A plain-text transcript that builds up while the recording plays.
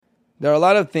There are a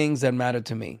lot of things that matter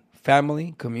to me: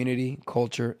 family, community,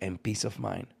 culture, and peace of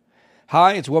mind.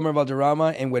 Hi, it's Wilmer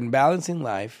Valderrama, and when balancing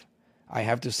life, I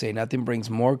have to say nothing brings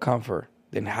more comfort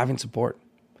than having support.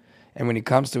 And when it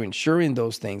comes to ensuring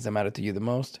those things that matter to you the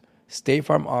most, State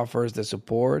Farm offers the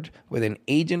support with an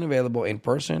agent available in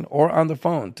person or on the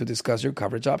phone to discuss your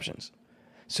coverage options.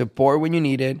 Support when you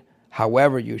need it,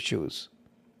 however you choose.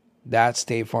 That's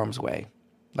State Farm's way.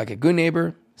 Like a good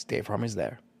neighbor, State Farm is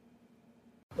there.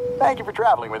 Thank you for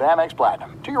traveling with Amex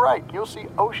Platinum. To your right, you'll see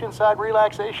oceanside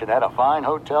relaxation at a fine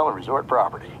hotel and resort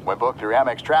property. When booked through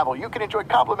Amex Travel, you can enjoy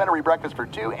complimentary breakfast for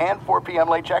 2 and 4 p.m.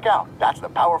 late checkout. That's the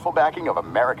powerful backing of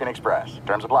American Express.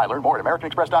 Terms apply. Learn more at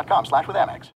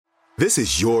americanexpress.com/withAmex. This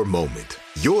is your moment,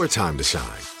 your time to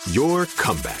shine, your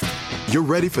comeback. You're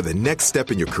ready for the next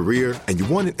step in your career, and you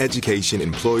want an education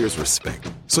employers respect.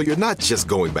 So you're not just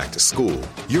going back to school,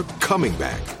 you're coming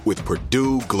back with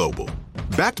Purdue Global.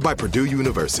 Backed by Purdue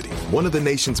University, one of the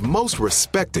nation's most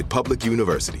respected public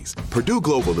universities, Purdue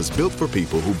Global is built for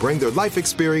people who bring their life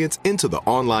experience into the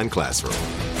online classroom.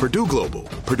 Purdue Global,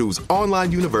 Purdue's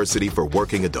online university for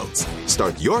working adults.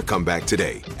 Start your comeback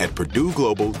today at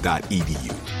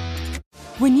purdueglobal.edu.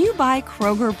 When you buy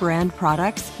Kroger brand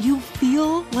products, you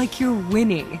feel like you're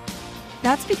winning.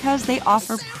 That's because they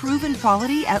offer proven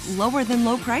quality at lower than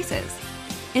low prices.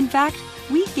 In fact,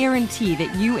 we guarantee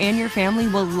that you and your family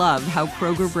will love how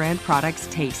Kroger brand products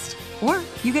taste, or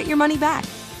you get your money back.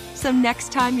 So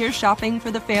next time you're shopping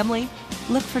for the family,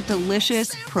 look for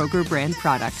delicious Kroger brand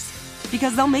products,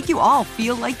 because they'll make you all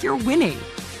feel like you're winning.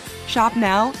 Shop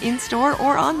now, in-store,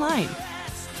 or online.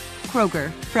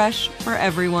 Kroger, fresh for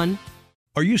everyone.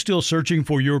 Are you still searching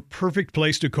for your perfect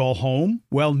place to call home?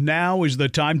 Well, now is the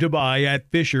time to buy at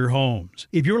Fisher Homes.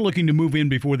 If you're looking to move in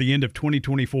before the end of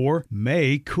 2024,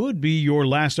 May could be your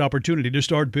last opportunity to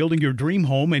start building your dream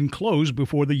home and close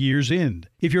before the year's end.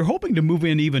 If you're hoping to move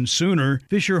in even sooner,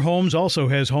 Fisher Homes also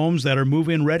has homes that are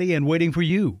move-in ready and waiting for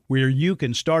you, where you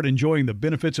can start enjoying the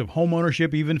benefits of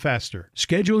homeownership even faster.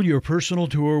 Schedule your personal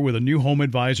tour with a new home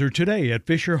advisor today at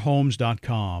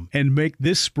FisherHomes.com and make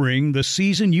this spring the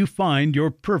season you find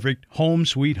your perfect home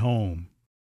sweet home.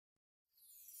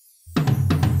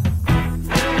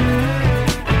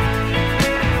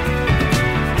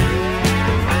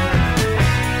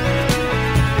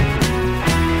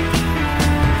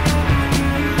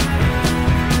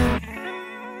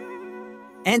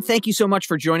 And thank you so much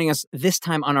for joining us this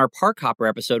time on our Park Hopper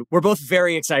episode. We're both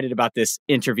very excited about this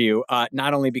interview,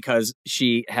 not only because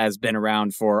she has been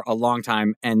around for a long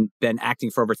time and been acting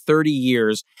for over 30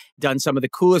 years, done some of the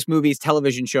coolest movies,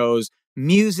 television shows,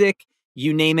 music,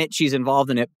 you name it, she's involved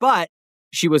in it, but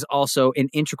she was also an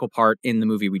integral part in the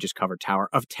movie we just covered, Tower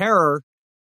of Terror.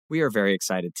 We are very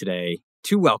excited today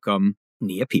to welcome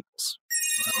Nia Peeples.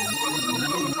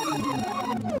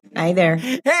 Hi there.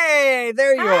 Hey,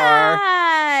 there you are.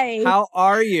 Hi. How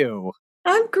are you?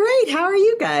 I'm great. How are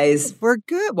you guys? We're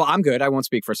good. Well, I'm good. I won't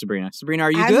speak for Sabrina. Sabrina,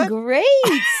 are you I'm good? Great.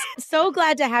 So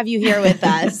glad to have you here with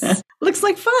us. Looks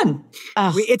like fun.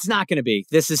 Oh, It's not going to be.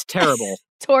 This is terrible.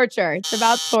 torture. It's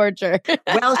about torture.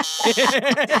 Well,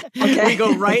 Okay. We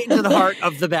go right into the heart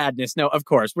of the badness. No, of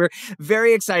course. We're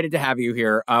very excited to have you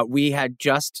here. We had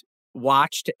just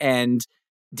watched and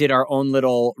did our own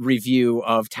little review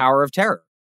of Tower of Terror.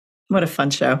 what a fun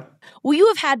show. Well, you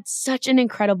have had such an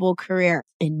incredible career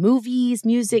in movies,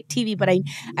 music, TV, but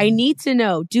I need to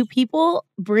know, do people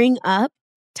bring up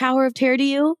Tower of Terror to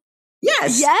you?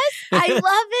 Yes. Yes? I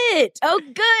love it. Oh,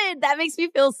 good. That makes me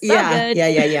feel so good.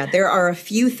 Yeah. There are a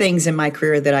few things in my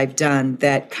career that I've done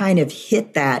that kind of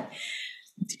hit that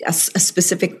a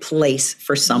specific place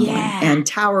for someone. Yeah. And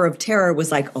Tower of Terror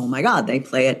was like, oh my God, they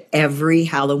play it every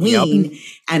Halloween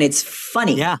and it's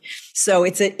funny. Yeah. So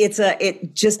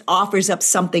it just offers up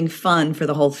something fun for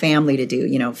the whole family to do.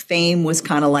 You know, Fame was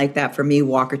kind of like that for me.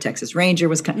 Walker, Texas Ranger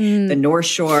was kind of the North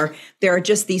Shore. There are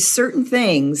just these certain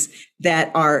things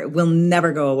that will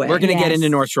never go away. We're going to get into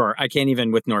North Shore. I can't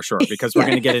even with North Shore because we're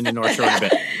going to get into North Shore in a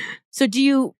bit. So do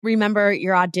you remember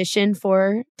your audition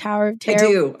for Tower of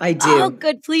Terror? I do. Oh,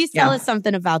 good. Please tell us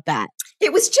something about that.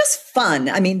 It was just fun.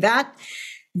 I mean,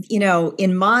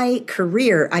 in my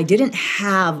career, I didn't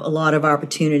have a lot of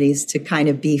opportunities to kind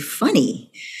of be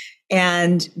funny.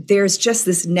 And there's just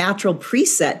this natural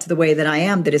preset to the way that I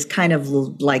am that is kind of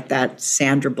like that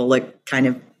Sandra Bullock kind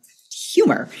of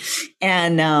humor.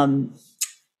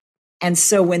 And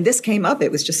so when this came up,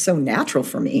 it was just so natural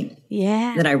for me.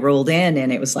 Yeah. That I rolled in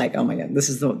and it was like, oh my God, this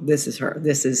is her.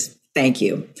 Thank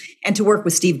you. And to work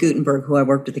with Steve Guttenberg, who I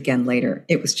worked with again later,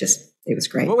 it was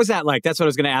great. What was that like? That's what I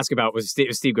was going to ask about was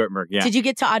Steve Guttenberg. Yeah. Did you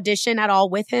get to audition at all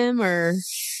with him or?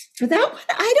 For that one,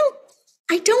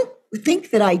 I don't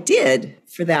think that I did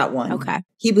for that one. Okay.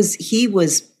 He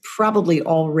was probably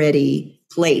already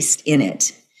placed in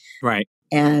it. Right.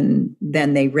 And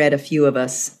then they read a few of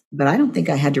us, but I don't think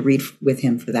I had to read with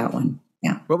him for that one.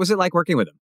 Yeah. What was it like working with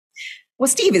him? Well,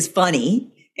 Steve is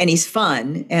funny and he's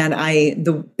fun. And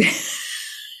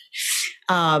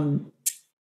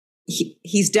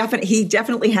he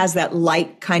definitely has that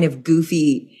light kind of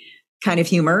goofy kind of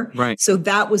humor. Right. So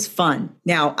that was fun.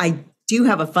 Now, I do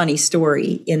have a funny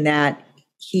story in that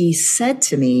he said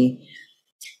to me,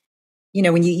 you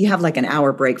know, when you have like an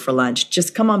hour break for lunch,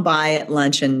 just come on by at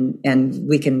lunch and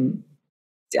we can,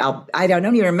 I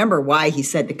don't even remember why he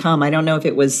said to come. I don't know if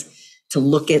it was to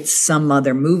look at some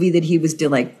other movie that he was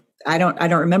doing. Like, I don't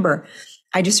remember.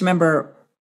 I just remember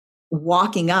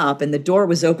walking up and the door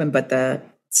was open, but the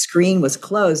screen was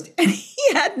closed and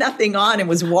he had nothing on and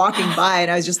was walking by.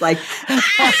 And I was just like,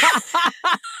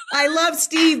 I love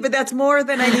Steve, but that's more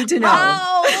than I need to know.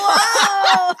 Oh,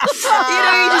 whoa.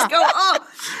 You just go, oh.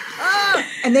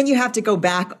 And then you have to go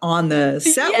back on the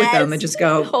set with them and just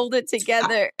go, hold it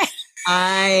together.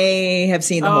 I have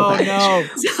seen the whole package. No.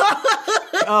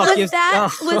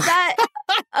 Was that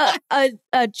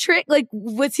a trick? Like,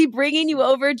 was he bringing you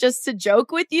over just to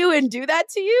joke with you and do that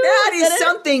to you? That is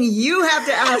something you have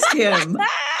to ask him.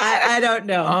 I don't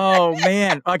know. Oh,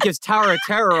 man. It gives Tower of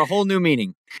Terror a whole new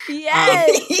meaning.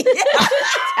 Yes.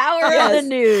 Tower of the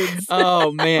Nudes.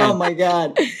 Oh, man. Oh, my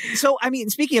God. So, I mean,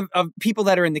 speaking of people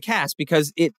that are in the cast,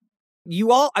 because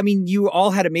you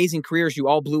all had amazing careers. You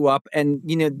all blew up. And,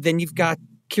 you know, then you've got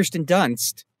Kirsten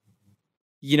Dunst,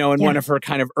 you know, in one of her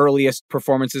kind of earliest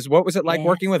performances. What was it like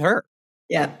working with her?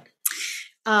 Yeah.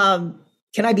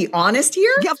 Can I be honest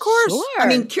here? Yeah, of course. Sure. I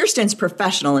mean, Kirsten's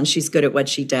professional and she's good at what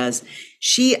she does.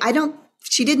 She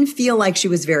didn't feel like she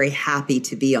was very happy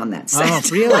to be on that set. Oh,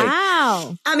 really?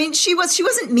 Wow. I mean, she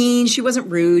wasn't mean. She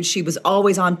wasn't rude. She was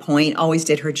always on point, always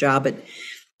did her job.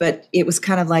 But it was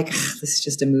kind of like, this is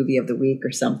just a movie of the week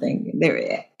or something.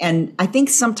 And I think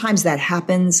sometimes that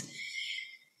happens,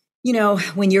 you know,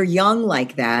 when you're young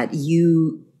like that,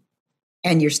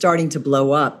 and you're starting to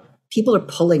blow up, people are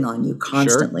pulling on you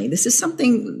constantly. Sure. This is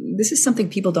something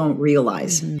people don't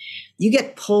realize. Mm-hmm. You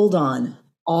get pulled on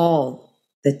all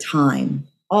the time.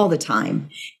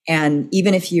 And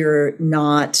even if you're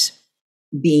not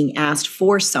being asked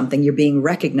for something, you're being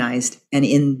recognized. And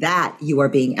in that, you are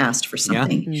being asked for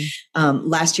something. Yeah. Mm-hmm.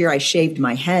 Last year, I shaved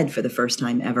my head for the first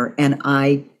time ever. And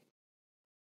I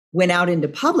went out into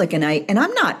public and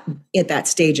I'm not at that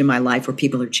stage in my life where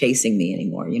people are chasing me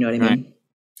anymore. You know what I mean?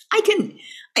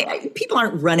 Right. People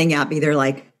aren't running at me. They're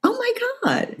like, oh my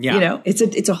God. Yeah. You know,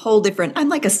 it's a whole different, I'm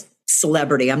like a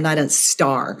celebrity. I'm not a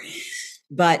star,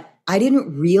 but I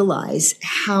didn't realize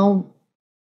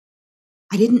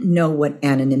I didn't know what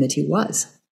anonymity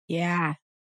was. Yeah.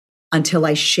 Until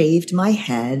I shaved my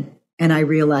head and I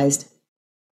realized,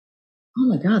 oh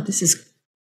my God, this is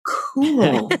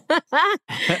cool.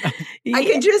 I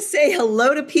can just say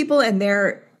hello to people and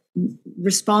they're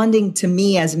responding to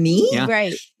me as me. Yeah.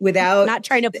 Right. Without not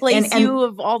trying to place you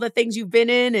of all the things you've been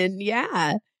in. And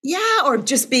yeah, or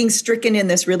just being stricken in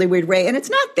this really weird way. And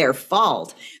it's not their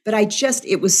fault, but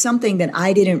it was something that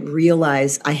I didn't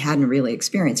realize I hadn't really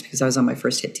experienced because I was on my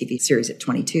first hit TV series at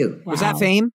 22. Wow. Was that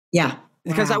Fame? Yeah.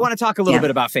 Because I want to talk a little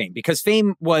bit about Fame, because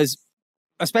Fame was,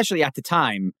 especially at the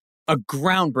time, a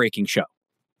groundbreaking show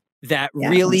that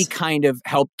really kind of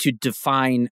helped to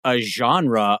define a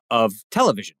genre of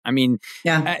television. I mean,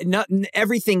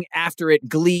 everything after it,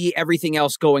 Glee, everything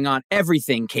else going on,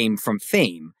 everything came from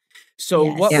Fame. So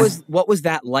what was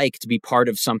that like to be part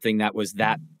of something that was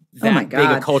that big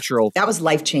a cultural? That was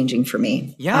life-changing for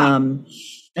me. Yeah.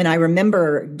 And I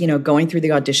remember, you know, going through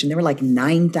the audition, there were like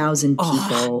 9,000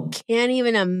 people. Can't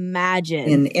even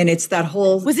imagine. And it's that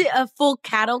whole... Was it a full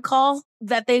cattle call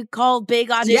that they call big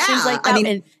auditions like that? I mean,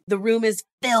 and the room is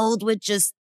filled with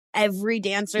just every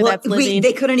dancer that's living.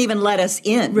 They couldn't even let us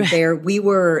in. Right.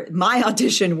 My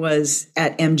audition was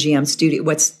at MGM Studio,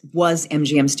 was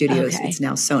MGM Studios. Okay. It's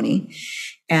now Sony.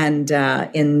 And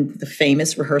in the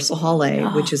famous Rehearsal Hall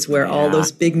A, which is where all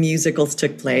those big musicals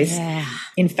took place. Yeah.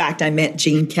 In fact, I met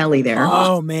Gene Kelly there.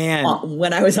 Oh, man.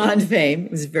 When I was on Fame.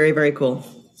 It was very, very cool.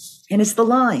 And it's the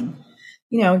line.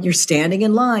 You know, you're standing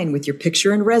in line with your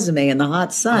picture and resume in the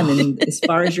hot sun. And as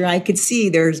far as your eye could see,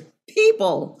 there's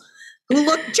people who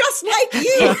look just like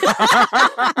you.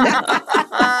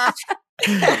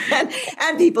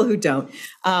 and people who don't.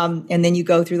 And then you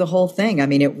go through the whole thing. I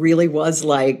mean, it really was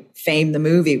like Fame the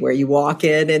movie, where you walk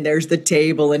in and there's the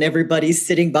table and everybody's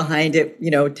sitting behind it, you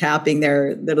know, tapping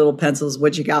their little pencils.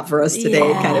 What you got for us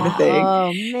today, kind of a thing.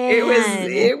 Oh,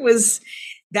 man. It was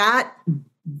that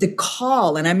the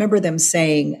call, and I remember them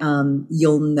saying,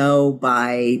 you'll know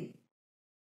by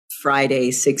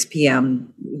Friday, 6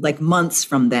 p.m., like months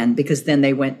from then, because then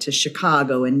they went to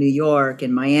Chicago and New York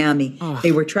and Miami.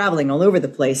 They were traveling all over the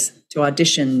place to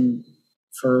audition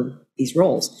for these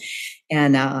roles.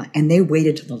 And they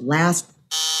waited to the last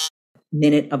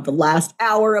minute of the last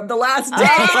hour of the last day.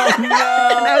 Oh,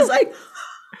 no. And I was like,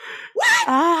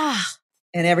 what?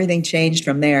 And everything changed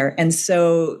from there. And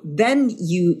so then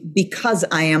because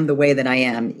I am the way that I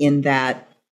am, in that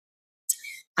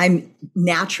I'm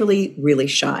naturally really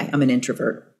shy. I'm an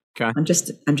introvert. Okay. I'm just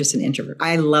an introvert.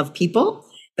 I love people,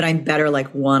 but I'm better like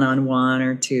one-on-one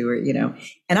or two, or,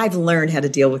 and I've learned how to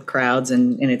deal with crowds,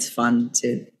 and it's fun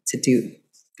to do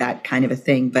that kind of a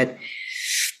thing. But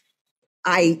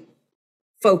I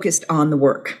focused on the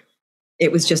work.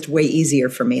 It was just way easier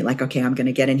for me. Like, okay, I'm going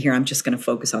to get in here. I'm just going to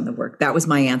focus on the work. That was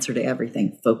my answer to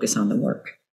everything. Focus on the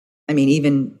work. I mean,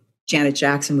 even Janet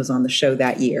Jackson was on the show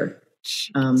that year.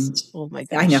 Oh my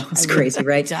gosh. I know, it's crazy,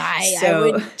 right? Die. So,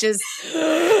 I would just.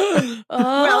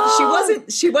 Well,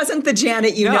 she wasn't the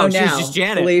Janet know now. She's just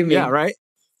Janet. Believe me. Yeah, right.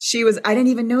 She was. I didn't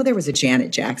even know there was a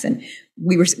Janet Jackson.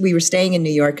 We were staying in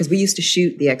New York because we used to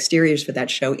shoot the exteriors for that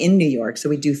show in New York. So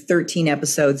we do 13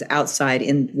 episodes outside.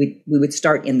 We would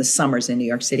start in the summers in New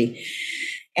York City.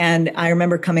 And I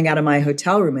remember coming out of my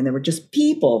hotel room, and there were just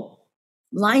people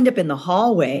lined up in the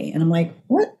hallway. And I'm like,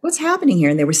 what's happening here?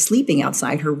 And they were sleeping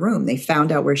outside her room. They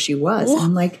found out where she was. And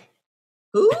I'm like,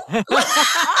 who? I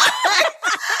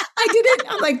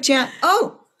didn't. I'm like,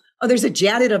 oh, there's a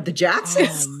Janet of the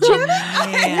Jacksons. Janet? I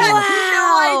had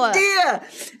no idea.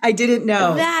 I didn't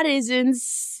know. That is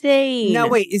insane. Now,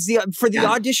 wait, for the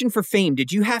audition for Fame,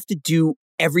 did you have to do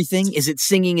everything? Is it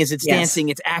singing? Is it dancing?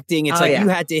 It's acting? It's you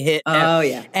had to hit.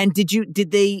 Yeah. And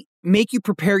did they make you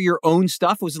prepare your own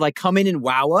stuff? Was it like, come in and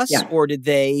wow us? Yeah. Or did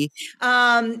they?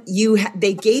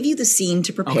 They gave you the scene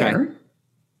to prepare. Okay.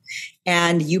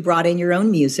 And you brought in your own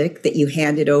music that you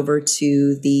handed over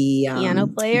to the piano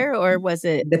player, or was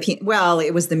it?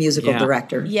 It was the musical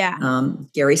director. Yeah.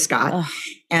 Gary Scott. Ugh.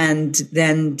 And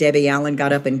then Debbie Allen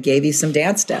got up and gave you some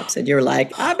dance steps. And you're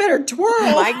like, I better twirl.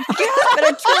 Oh my God, I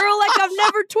better twirl like I've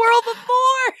never twirled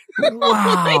before.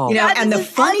 Wow. And the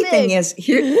funny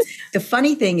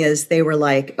thing is they were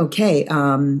like, okay,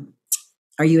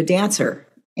 are you a dancer?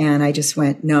 And I just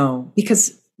went, no,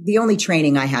 because the only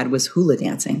training I had was hula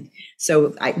dancing. So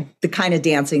the kind of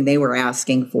dancing they were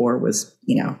asking for was,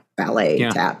 ballet,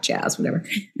 tap, jazz, whatever.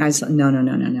 And I was like, no.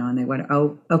 And they went,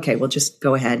 oh, okay, well, just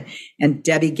go ahead. And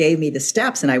Debbie gave me the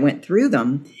steps, and I went through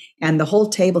them, and the whole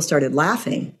table started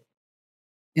laughing.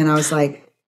 And I was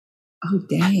like, oh,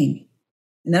 dang.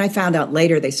 And then I found out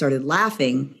later they started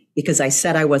laughing because I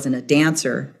said I wasn't a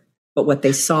dancer, but what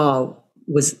they saw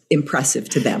was impressive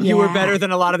to them. You were better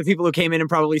than a lot of the people who came in and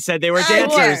probably said they were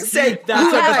dancers. That's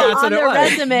on their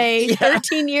resume,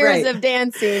 13 years of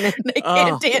dancing, and they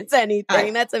can't dance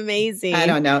anything. That's amazing. I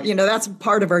don't know. That's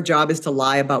part of our job, is to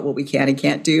lie about what we can and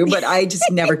can't do. But I just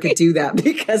never could do that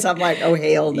because I'm like, oh,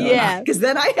 hell no. Yeah. Because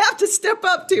then I have to step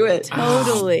up to it.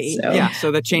 Totally.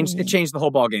 So that changed. It changed the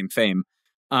whole ballgame. Fame.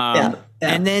 And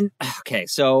then, okay,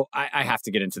 so I have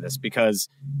to get into this because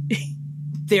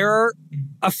there are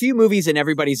a few movies in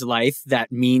everybody's life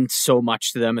that mean so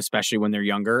much to them, especially when they're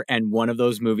younger. And one of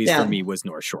those movies for me was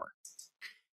North Shore.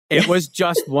 It was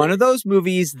just one of those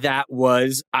movies that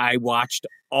I watched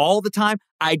all the time.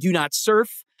 I do not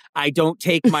surf. I don't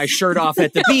take my shirt off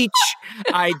at the beach.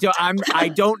 I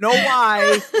don't know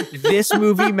why this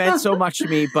movie meant so much to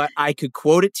me, but I could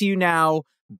quote it to you now,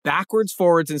 backwards,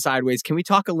 forwards, and sideways. Can we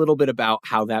talk a little bit about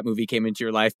how that movie came into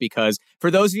your life? Because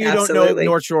for those of you who don't know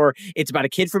North Shore, it's about a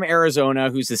kid from Arizona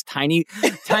who's this tiny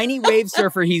wave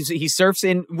surfer. He surfs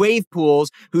in wave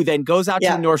pools, who then goes out to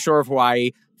the North Shore of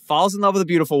Hawaii, falls in love with a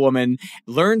beautiful woman,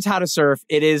 learns how to surf.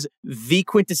 It is the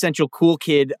quintessential cool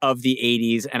kid of the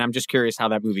 80s. And I'm just curious how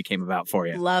that movie came about for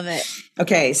you. Love it.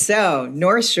 Okay, so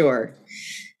North Shore.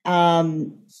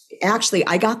 Actually,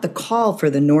 I got the call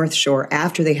for the North Shore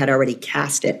after they had already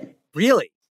cast it.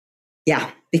 Really?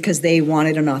 Yeah, because they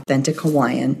wanted an authentic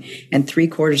Hawaiian. And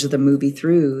 3/4 of the movie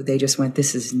through, they just went,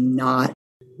 this is not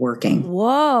working.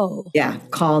 Whoa. Yeah,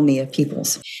 call me at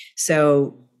Peeples.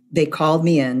 So they called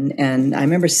me in, and I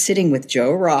remember sitting with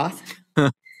Joe Roth,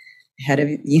 head of,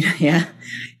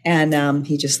 and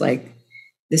he just like,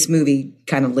 this movie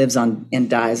kind of lives on and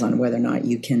dies on whether or not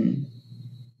you can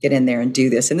get in there and do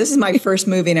this. And this is my first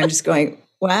movie, and I'm just going,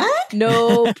 what?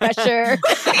 No pressure.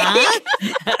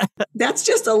 That's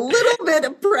just a little bit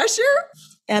of pressure.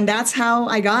 And that's how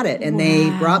I got it. And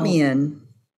they brought me in,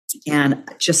 and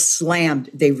just slammed.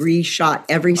 They reshot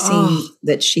every scene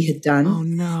that she had done. Oh,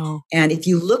 no. And if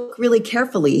you look really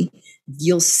carefully,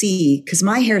 you'll see, because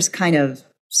my hair is kind of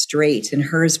straight and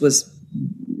hers was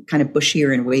kind of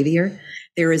bushier and wavier.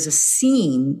 There is a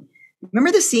scene.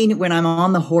 Remember the scene when I'm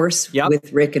on the horse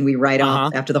with Rick and we ride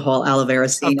off after the whole aloe vera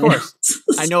scene? Of course.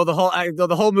 I know the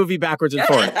whole movie backwards and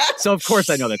forwards. So of course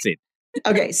I know that scene.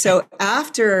 Okay. So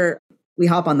after we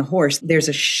hop on the horse, there's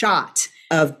a shot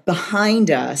of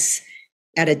behind us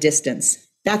at a distance.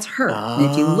 That's her. And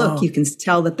if you look, you can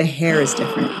tell that the hair is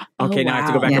different. Okay. Now I have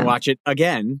to go back and watch it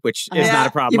again, which is not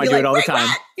a problem. I do it all the time.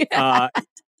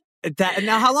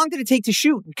 Now, how long did it take to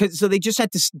shoot? So they just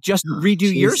had to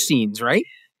redo your scenes, right?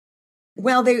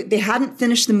 Well, they hadn't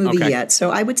finished the movie yet.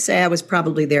 So I would say I was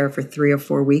probably there for 3 or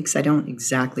 4 weeks. I don't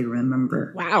exactly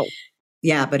remember. Wow.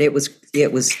 Yeah, but it was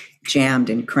jammed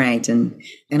and cranked. And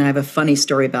I have a funny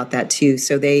story about that too.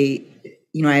 So I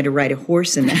had to ride a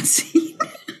horse in that scene.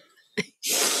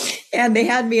 And they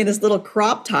had me in this little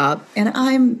crop top.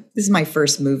 And this is my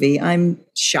first movie. I'm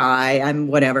shy. I'm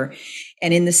whatever.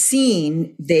 And in the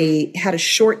scene, they had a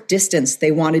short distance.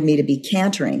 They wanted me to be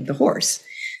cantering the horse,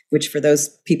 which for those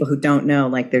people who don't know,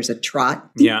 like there's a trot.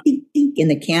 Dink, dink, dink,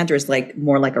 and the canter is like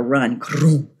more like a run.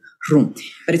 Vroom, vroom.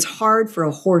 But it's hard for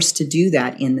a horse to do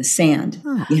that in the sand.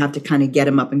 You have to kind of get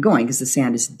him up and going because the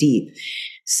sand is deep.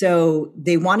 So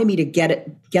they wanted me to get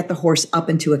the horse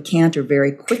up into a canter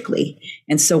very quickly.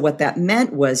 And so what that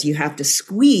meant was you have to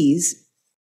squeeze,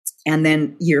 and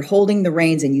then you're holding the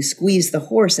reins and you squeeze the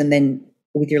horse and then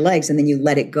with your legs, and then you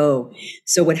let it go.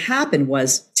 So what happened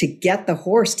was, to get the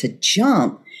horse to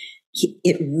jump,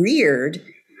 it reared.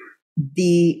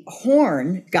 The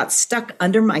horn got stuck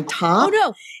under my top. Oh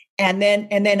no. And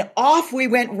then off we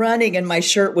went running, and my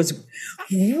shirt was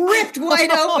ripped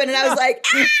wide open. And I was like,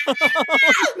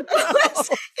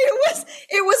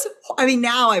 it was, I mean,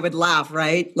 now I would laugh,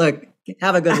 right? Look,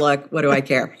 have a good look. What do I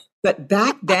care? But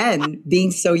back then,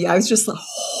 being so young, I was just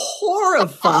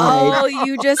horrified. Oh,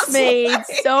 you just made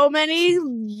so many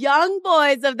young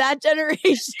boys of that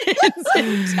generation's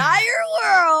entire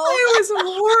world. I was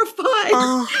horrified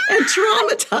and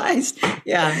traumatized.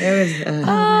 Yeah, it was.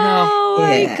 Oh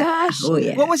my gosh. Oh,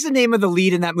 yeah. What was the name of the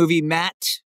lead in that movie?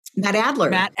 Matt Adler.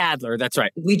 Matt Adler, that's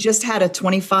right. We just had a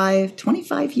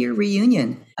 25-year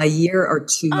reunion a year or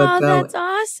two ago. Oh, that's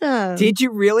awesome. Did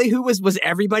you really? Was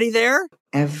everybody there?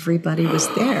 Everybody was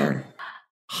there.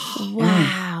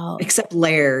 Wow. Except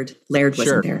Laird. Laird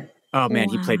wasn't there. Oh, man,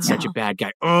 he played such a bad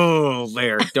guy. Oh,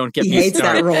 Laird, don't get he me hates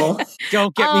started. that role.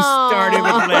 Don't get me started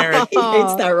with Laird. He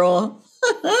hates that role.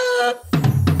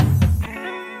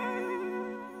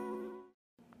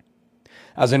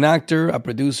 As an actor, a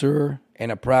producer,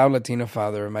 and a proud Latino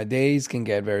father, my days can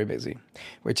get very busy,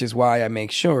 which is why I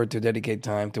make sure to dedicate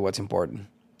time to what's important,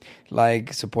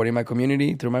 like supporting my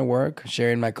community through my work,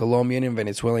 sharing my Colombian and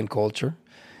Venezuelan culture,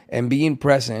 and being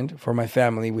present for my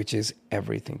family, which is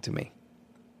everything to me.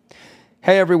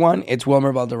 Hey everyone, it's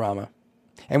Wilmer Valderrama,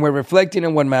 and we're reflecting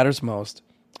on what matters most.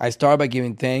 I start by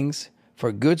giving thanks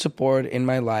for good support in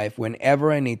my life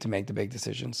whenever I need to make the big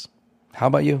decisions. How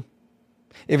about you?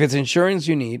 If it's insurance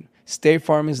you need, State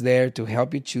Farm is there to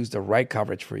help you choose the right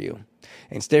coverage for you.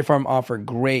 And State Farm offers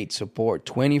great support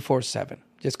 24/7.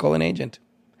 Just call an agent.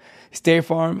 State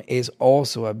Farm is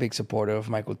also a big supporter of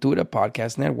my Cultura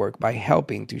podcast network by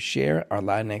helping to share our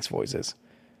Latinx voices.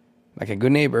 Like a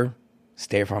good neighbor,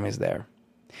 State Farm is there.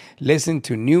 Listen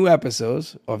to new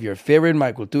episodes of your favorite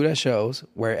My Cultura shows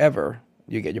wherever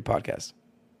you get your podcasts.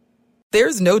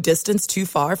 There's no distance too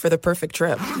far for the perfect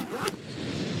trip.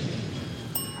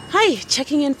 Hi,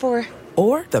 checking in for...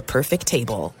 Or the perfect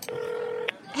table.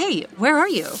 Hey, where are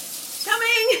you?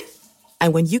 Coming!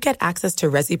 And when you get access to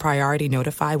Resi Priority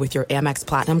Notify with your Amex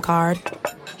Platinum card...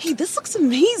 Hey, this looks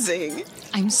amazing.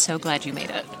 I'm so glad you made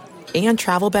it. And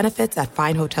travel benefits at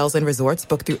fine hotels and resorts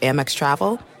booked through Amex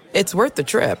Travel, it's worth the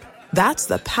trip. That's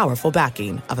the powerful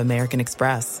backing of American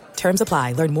Express. Terms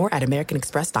apply. Learn more at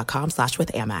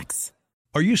americanexpress.com/withAmex.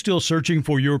 Are you still searching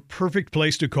for your perfect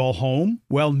place to call home?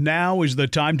 Well, now is the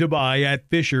time to buy at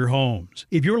Fisher Homes.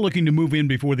 If you're looking to move in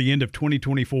before the end of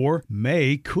 2024,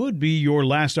 May could be your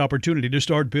last opportunity to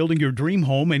start building your dream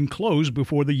home and close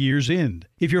before the year's end.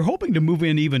 If you're hoping to move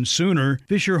in even sooner,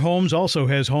 Fisher Homes also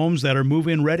has homes that are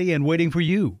move-in ready and waiting for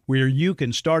you, where you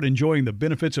can start enjoying the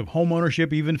benefits of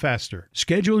homeownership even faster.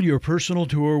 Schedule your personal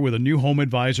tour with a new home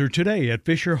advisor today at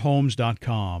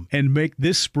FisherHomes.com and make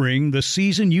this spring the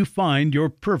season you find your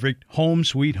perfect home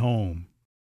sweet home.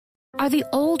 Are the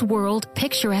old world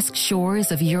picturesque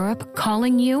shores of Europe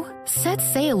calling you? Set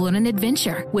sail on an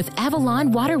adventure with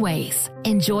Avalon Waterways.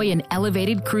 Enjoy an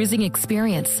elevated cruising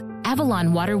experience,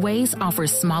 Avalon Waterways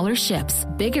offers smaller ships,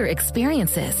 bigger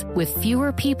experiences, with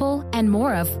fewer people and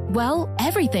more of, well,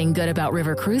 everything good about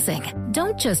river cruising.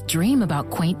 Don't just dream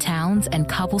about quaint towns and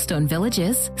cobblestone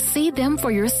villages. See them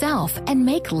for yourself and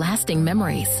make lasting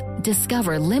memories.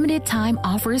 Discover limited time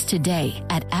offers today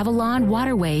at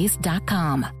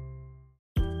AvalonWaterways.com.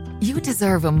 You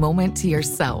deserve a moment to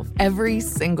yourself every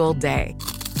single day.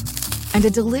 And a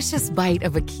delicious bite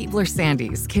of a Keebler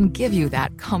Sandies can give you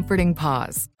that comforting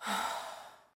pause.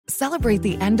 Celebrate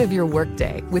the end of your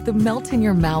workday with the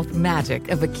melt-in-your-mouth magic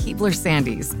of a Keebler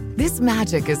Sandies. This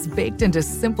magic is baked into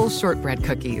simple shortbread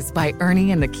cookies by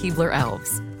Ernie and the Keebler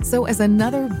Elves. So as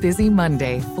another busy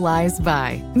Monday flies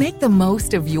by, make the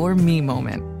most of your me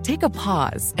moment. Take a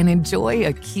pause and enjoy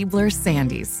a Keebler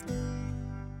Sandies.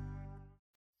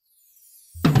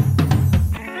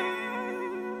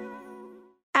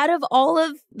 Out of all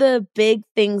of the big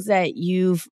things that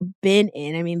you've been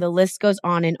in, I mean, the list goes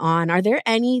on and on. Are there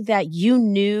any that you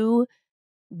knew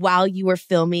while you were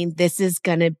filming, this is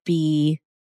going to be,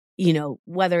 you know,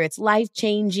 whether it's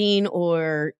life-changing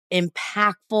or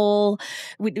impactful?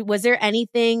 Was there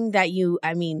anything that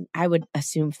I would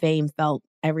assume Fame felt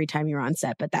every time you were on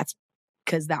set, but that's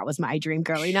because that was my dream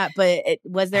growing up. But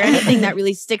was there anything that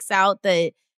really sticks out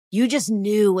that you just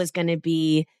knew was going to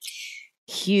be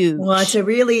huge? Well, it's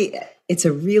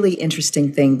a really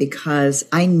interesting thing because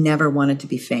I never wanted to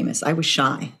be famous. I was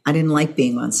shy. I didn't like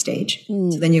being on stage.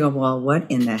 So then you go, well, what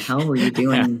in the hell were you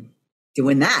doing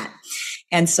that?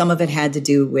 And some of it had to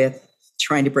do with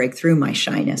trying to break through my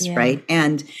shyness, right?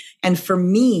 And for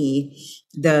me,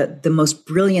 the most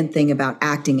brilliant thing about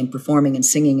acting and performing and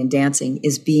singing and dancing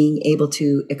is being able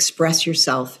to express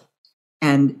yourself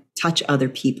and touch other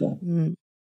people.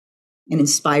 And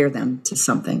inspire them to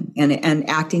something. And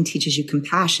acting teaches you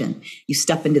compassion. You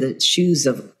step into the shoes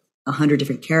of 100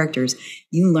 different characters,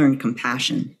 you learn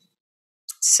compassion.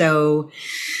 So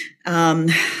I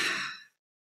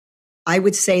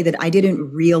would say that I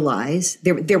didn't realize,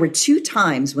 there were 2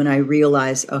 times when I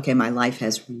realized, okay, my life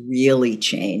has really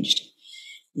changed.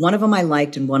 One of them I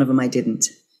liked and one of them I didn't.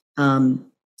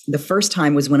 The first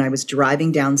time was when I was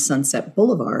driving down Sunset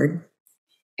Boulevard,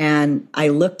 and I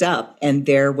looked up and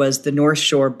there was the North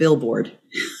Shore billboard.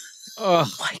 Oh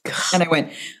my God. And I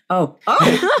went, oh.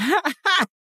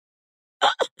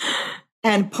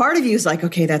 And part of you is like,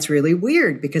 okay, that's really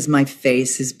weird because my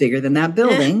face is bigger than that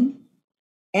building.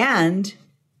 And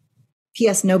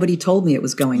P.S. nobody told me it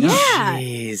was going up.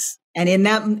 Jeez. And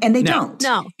they don't.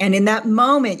 No. And in that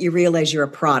moment, you realize you're a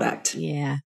product.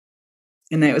 Yeah.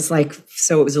 And it was like,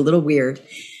 so it was a little weird.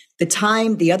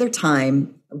 The other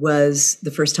time was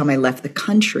the first time I left the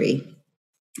country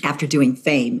after doing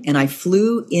Fame. And I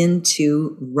flew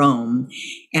into Rome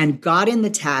and got in the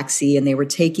taxi and they were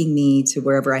taking me to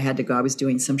wherever I had to go. I was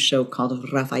doing some show called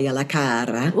Raffaella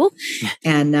Cara.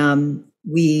 And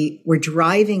we were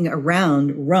driving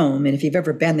around Rome. And if you've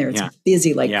ever been there, it's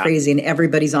busy like crazy. And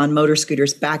everybody's on motor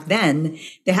scooters. Back then,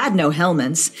 they had no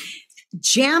helmets.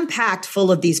 Jam-packed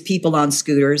full of these people on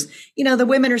scooters. You know, the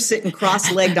women are sitting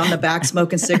cross-legged on the back,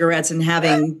 smoking cigarettes and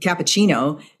having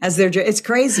cappuccino as it's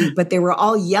crazy. But they were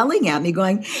all yelling at me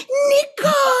going,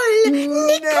 Nicole!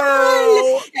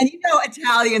 No. And you know,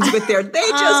 Italians with they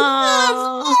just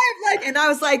love, and I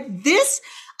was like, this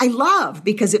I love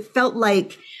because it felt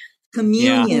like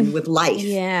communion with life,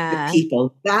 with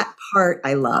people. That part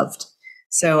I loved.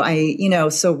 So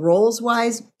so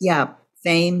roles-wise,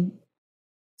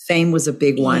 Fame was a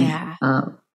big one. Yeah.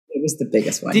 It was the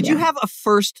biggest one. Did you have a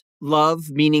first love,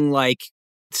 meaning like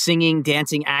singing,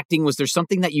 dancing, acting? Was there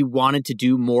something that you wanted to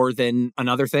do more than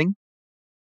another thing?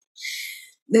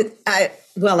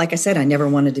 Well, like I said, I never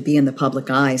wanted to be in the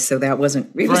public eye, so that wasn't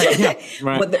really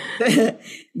Right.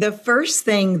 The first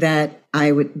thing that I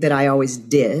always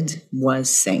did was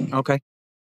sing. Okay.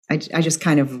 I just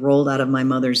kind of rolled out of my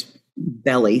mother's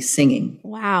belly singing.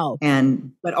 Wow.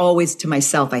 But always to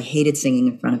myself, I hated singing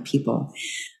in front of people.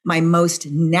 My most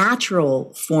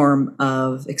natural form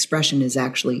of expression is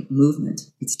actually movement.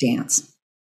 It's dance.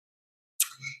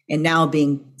 And now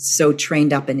being so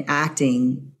trained up in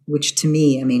acting, which to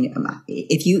me, I mean,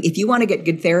 if you want to get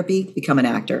good therapy, become an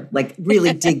actor. Like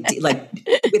really dig deep, like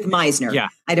with Meisner. Yeah.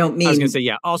 I don't mean. I was going to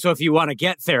say, Also, if you want to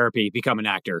get therapy, become an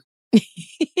actor.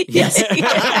 Yes.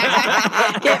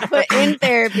 Get put in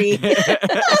therapy.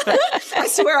 I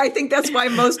swear, I think that's why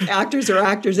most actors are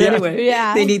actors anyway.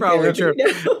 Yeah. They need Probably therapy.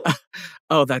 true.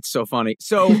 Oh, that's so funny.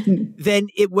 So then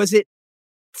was it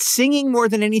singing more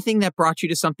than anything that brought you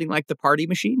to something like The Party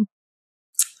Machine?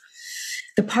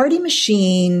 The Party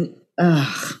Machine,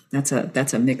 that's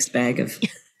a mixed bag of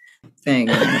thing.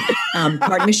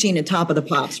 Party Machine and Top of the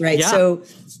Pops, right? Yeah. So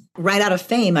right out of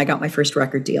Fame, I got my first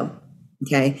record deal.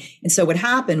 Okay. And so what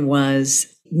happened was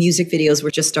music videos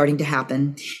were just starting to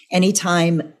happen.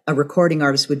 Anytime a recording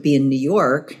artist would be in New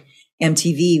York,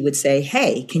 MTV would say,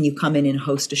 hey, can you come in and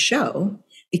host a show?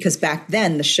 Because back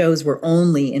then the shows were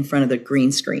only in front of the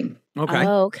green screen. Okay.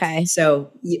 Oh, okay.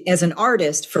 So as an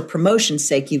artist, for promotion's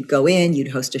sake, you'd go in, you'd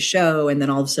host a show, and then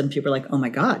all of a sudden people are like, oh my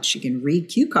God, she can read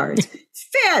cue cards.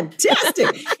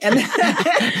 Fantastic.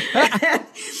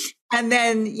 And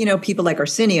then, you know, people like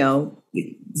Arsenio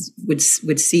would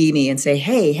see me and say,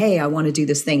 hey, I want to do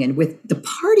this thing. And with the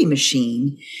Party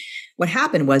Machine, what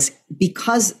happened was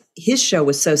because his show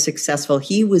was so successful,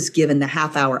 he was given the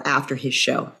half hour after his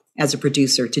show as a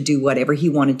producer to do whatever he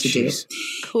wanted to do.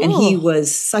 Cool. And he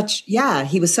was such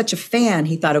a fan.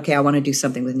 He thought, okay, I want to do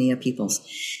something with Nia Peeples.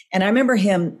 And I remember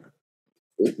him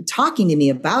talking to me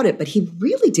about it, but he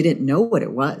really didn't know what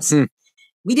it was.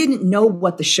 We didn't know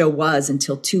what the show was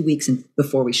until 2 weeks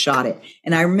before we shot it.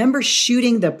 And I remember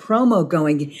shooting the promo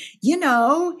going, you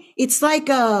know, it's like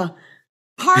a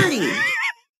party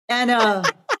and a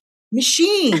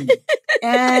machine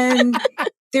and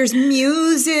there's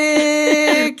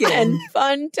music and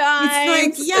fun times.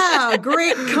 It's like, yeah,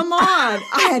 great. Come on.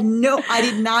 I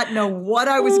did not know what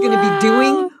I was going to be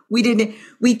doing.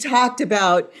 We talked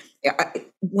about,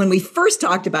 when we first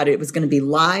talked about it, it was going to be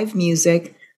live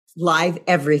music, live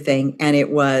everything. And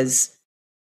it was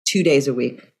 2 days a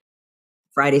week,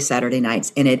 Friday, Saturday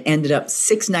nights. And it ended up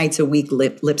 6 nights a week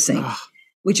lip sync,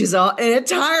 which is an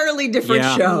entirely different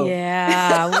show.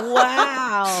 Yeah.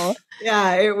 Wow.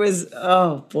 Yeah, it was,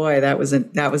 oh boy, that was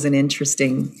an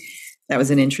interesting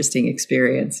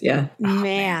experience. Yeah.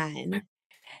 Man.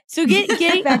 So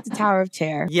getting back to Tower of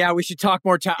Terror. Yeah, we should talk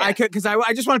more. I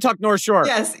just want to talk North Shore.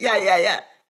 Yes. Yeah.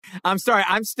 I'm sorry.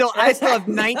 I still have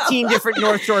 19 different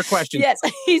North Shore questions. Yes,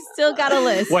 he's still got a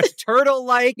list. What's Turtle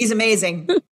like? He's amazing.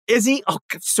 Is he? Oh,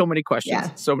 so many questions.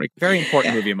 Yeah. So many. Very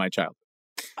important movie in my childhood.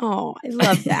 Oh, I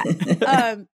love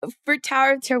that. For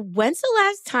Tower of Terror, when's the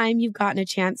last time you've gotten a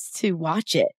chance to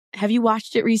watch it? Have you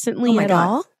watched it recently at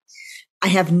all? I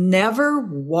have never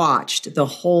watched the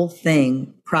whole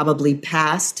thing, probably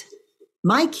past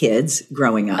my kids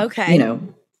growing up. Okay. You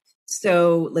know,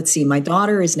 so let's see, my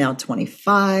daughter is now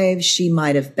 25. She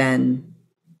might have been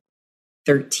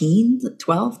 13,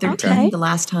 Okay. the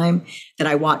last time that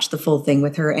I watched the full thing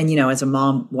with her. And, you know, as a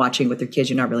mom watching with her kids,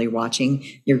 you're not really watching.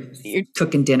 You're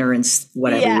cooking dinner and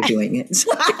whatever you're doing. It's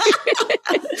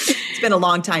been a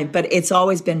long time, but it's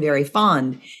always been very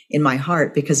fond in my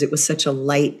heart because it was such a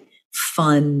light,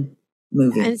 fun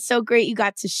movie. And it's so great you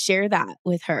got to share that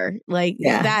with her. Like,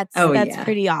 that's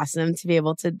pretty awesome to be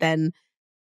able to then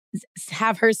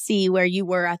have her see where you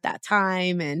were at that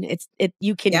time, and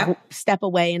you can step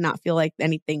away and not feel like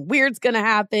anything weird's gonna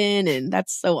happen, and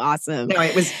that's so awesome. No,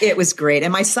 it was great,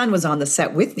 and my son was on the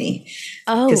set with me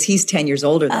because he's 10 years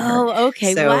older than her. Oh,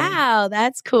 okay, so, wow,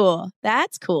 that's cool.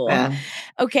 That's cool. Yeah.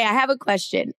 Okay, I have a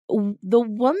question. The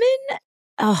woman.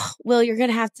 Oh, Will, you're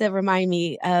gonna have to remind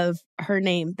me of her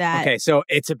name. Okay, so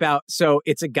it's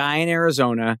a guy in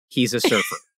Arizona. He's a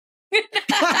surfer.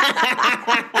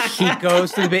 He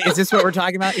goes to is this what we're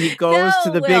talking about? He goes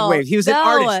to the big waves. He was an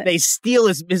artist. They steal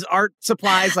his art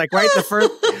supplies, like right the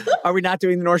first. Are we not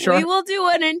doing the North Shore? We will do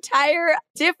an entire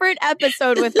different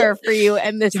episode with her for you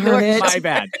and this North Shore. My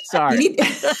bad. Sorry.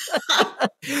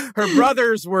 Her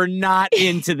brothers were not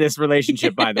into this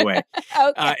relationship, by the way.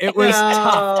 Okay. It was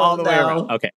tough all the way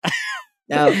around. Okay.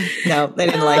 No, they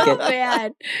didn't like it.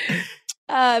 Man.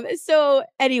 So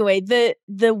anyway,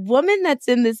 the woman that's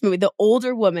in this movie, the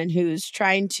older woman who's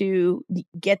trying to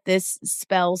get this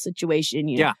spell situation,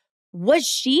 you know, was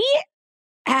she,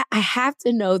 I have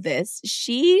to know this.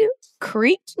 She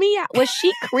creeped me out. Was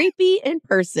she creepy in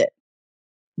person?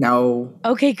 No.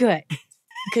 Okay, good.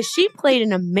 Because she played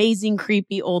an amazing,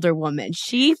 creepy older woman.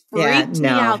 She freaked me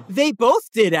out. They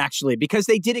both did, actually, because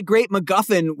they did a great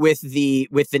MacGuffin with the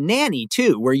nanny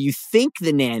too, where you think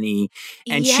the nanny,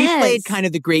 and she played kind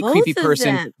of the great creepy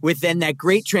person with then that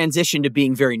great transition to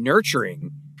being very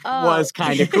nurturing. Was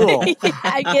kind of cool.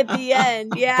 I get the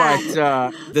end, yeah.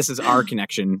 But this is our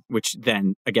connection, which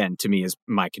then, again, to me is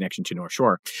my connection to North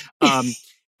Shore,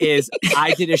 is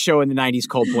I did a show in the 90s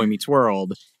called Boy Meets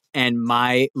World. And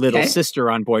my little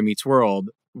sister on Boy Meets World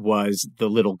was the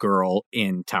little girl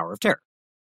in Tower of Terror.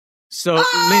 So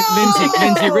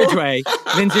Lindsay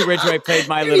Ridgway played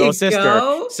my little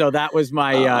sister. So that was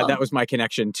my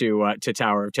connection to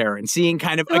Tower of Terror, and seeing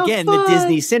kind of again the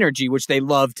Disney synergy, which they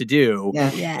love to do,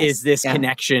 is this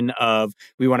connection of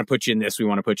we want to put you in this, we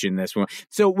want to put you in this.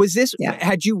 So was this?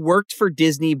 Had you worked for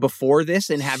Disney before this,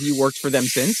 and have you worked for them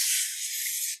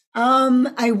since?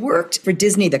 I worked for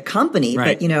Disney, the company,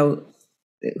 Right. but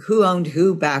who owned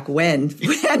who back when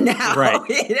and now? Right.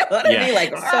 You know what I mean?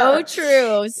 Like So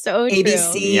true. So true.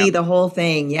 ABC, the whole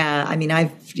thing. Yeah. I mean,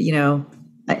 I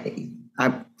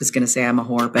was going to say I'm a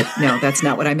whore, but no, that's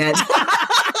not what I meant.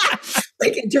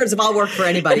 Like in terms of I'll work for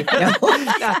anybody. No.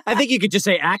 I think you could just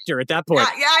say actor at that point.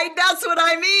 Yeah, that's what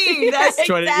I mean. That's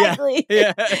Exactly.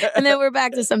 Yeah. And then we're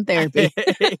back to some therapy.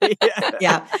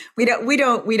 Yeah. We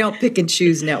don't pick and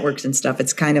choose networks and stuff.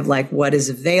 It's kind of like what is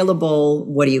available,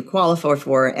 what do you qualify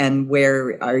for, and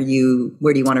where do you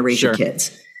want to raise your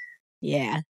kids?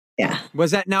 Yeah. Yeah.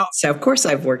 Was that now? So of course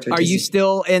I've worked with Are Disney. you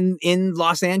still in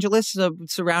Los Angeles,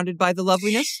 surrounded by the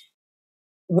loveliness?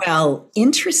 Well,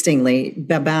 interestingly,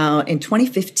 about in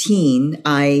 2015,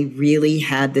 I really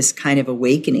had this kind of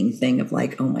awakening thing of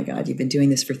like, oh my God, you've been doing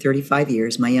this for 35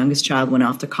 years. My youngest child went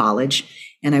off to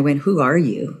college and I went, who are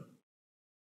you?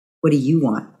 What do you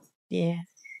want? Yeah.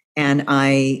 And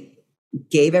I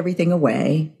gave everything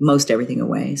away, most everything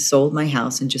away, sold my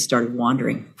house and just started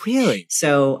wandering. Really?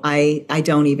 So I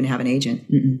don't even have an agent.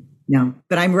 No,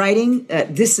 but I'm writing.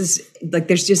 This is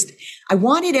like, I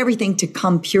wanted everything to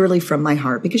come purely from my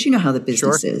heart because you know how the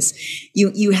business is.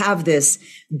 You have this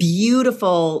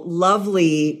beautiful,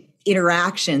 lovely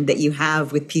interaction that you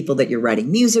have with people that you're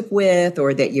writing music with,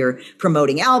 or that you're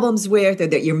promoting albums with, or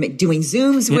that you're doing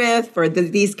Zooms with for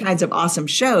these kinds of awesome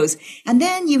shows. And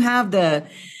then you have the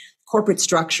corporate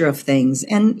structure of things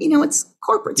and, it's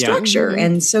corporate structure.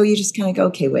 And so you just kind of go,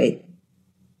 okay, wait,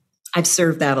 I've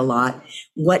served that a lot.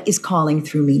 What is calling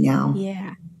through me now?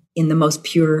 Yeah. In the most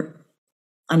pure,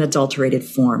 unadulterated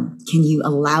form. Can you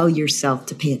allow yourself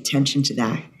to pay attention to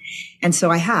that? And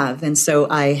so I have. And so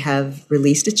I have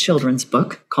released a children's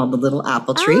book called The Little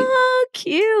Apple Tree. Oh,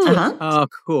 cute. Oh,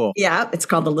 cool. Yeah, it's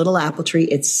called The Little Apple Tree.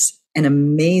 It's an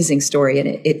amazing story. And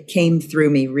it came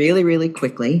through me really, really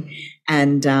quickly.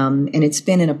 And it's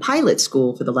been in a pilot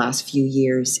school for the last few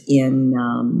years in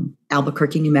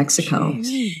Albuquerque, New Mexico.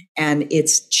 Jeez. And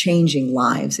it's changing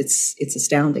lives. It's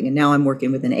astounding. And now I'm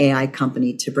working with an AI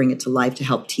company to bring it to life to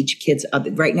help teach kids.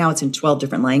 Right now it's in 12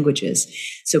 different languages.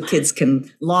 So kids can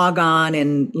log on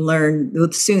and learn.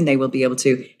 Soon they will be able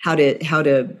to how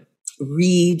to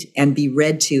read and be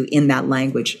read to in that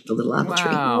language, the Little Apple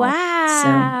Tree. Wow. So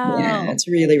yeah, it's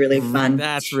really, really fun.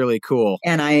 That's really cool.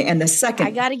 And the second,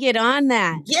 I got to get on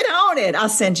that. Get on it. I'll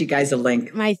send you guys a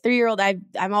link. My 3-year-old,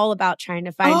 I'm all about trying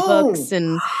to find books,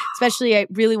 and especially I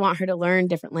really want her to learn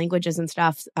different languages and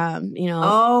stuff.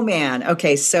 Oh man.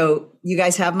 Okay. So you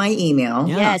guys have my email.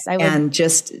 Yes, I would. And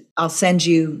I'll send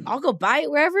you. I'll go buy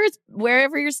it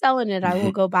wherever you're selling it. I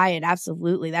will go buy it.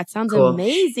 Absolutely. That sounds Cool.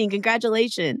 Amazing.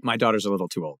 Congratulations. My daughter's a little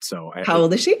too old, so how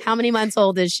old is she? How many months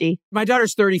old is she? My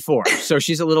daughter's 34, so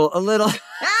she's a little.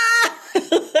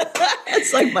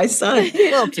 It's like my son. A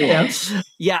little too old.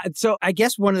 Yeah. So I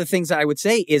guess one of the things that I would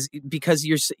say is because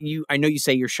I know you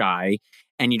say you're shy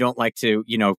and you don't like to,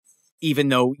 even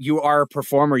though you are a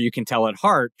performer, you can tell at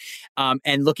heart.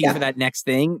 And looking for that next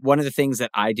thing. One of the things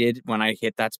that I did when I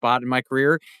hit that spot in my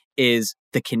career is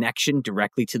the connection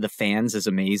directly to the fans is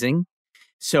amazing.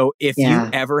 So if you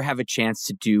ever have a chance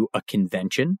to do a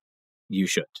convention, you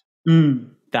should.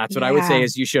 That's what I would say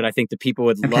is you should. I think the people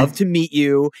would love to meet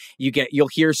you. You'll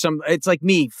hear it's like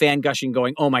me fan gushing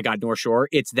going, oh my God, North Shore.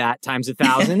 It's that times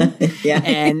 1,000.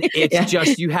 And it's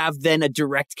just, you have then a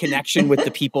direct connection with the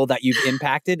people that you've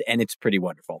impacted, and it's pretty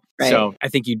wonderful. Right. So I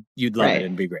think you'd love it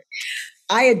and be great.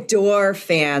 I adore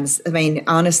fans. I mean,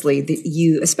 honestly,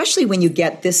 especially when you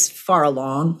get this far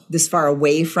along, this far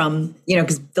away from,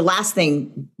 because the last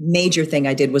major thing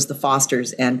I did was the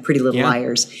Fosters and Pretty Little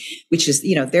Liars, which is,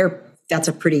 that's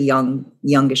a pretty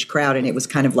youngish crowd. And it was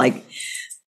kind of like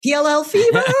PLL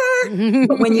fever.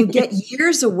 But when you get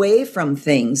years away from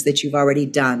things that you've already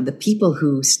done, the people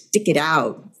who stick it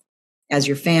out as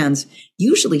your fans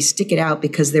usually stick it out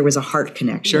because there was a heart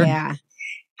connection. Sure. Yeah.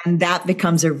 And that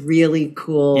becomes a really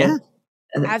cool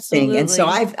thing. And so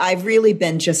I've really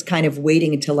been just kind of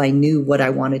waiting until I knew what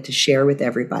I wanted to share with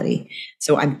everybody.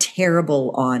 So I'm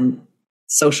terrible on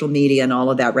social media and all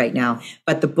of that right now.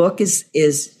 But the book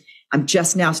is I'm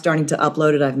just now starting to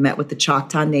upload it. I've met with the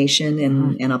Choctaw Nation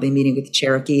and I'll be meeting with the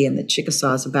Cherokee and the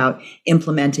Chickasaws about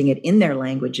implementing it in their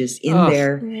languages, in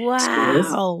their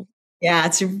schools. Yeah,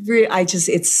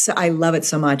 I love it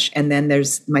so much. And then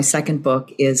there's my second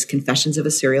book is Confessions of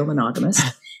a Serial Monogamist.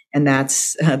 And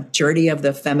that's Journey of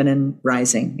the Feminine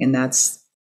Rising. And that's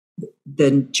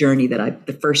the journey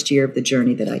the first year of the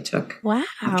journey that I took. Wow.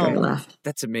 After I left.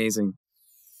 That's amazing.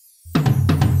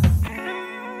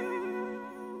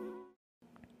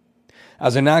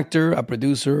 As an actor, a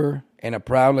producer, and a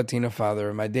proud Latino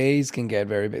father, my days can get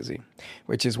very busy,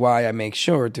 which is why I make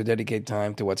sure to dedicate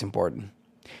time to what's important,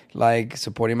 like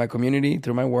supporting my community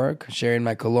through my work, sharing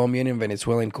my Colombian and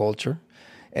Venezuelan culture,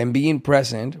 and being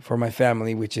present for my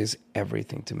family, which is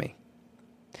everything to me.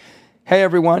 Hey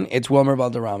everyone, it's Wilmer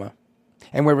Valderrama,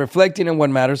 and we're reflecting on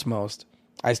what matters most.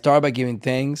 I start by giving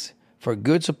thanks for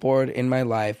good support in my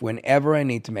life whenever I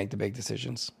need to make the big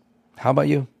decisions. How about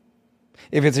you?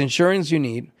 If it's insurance you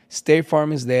need, State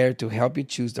Farm is there to help you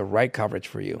choose the right coverage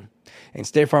for you. And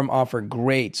State Farm offers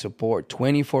great support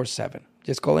 24/7.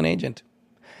 Just call an agent.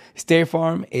 State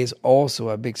Farm is also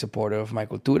a big supporter of my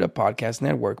Cultura podcast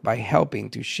network by helping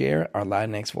to share our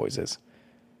Latinx voices.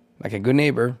 Like a good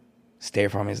neighbor,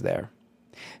 State Farm is there.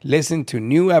 Listen to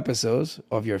new episodes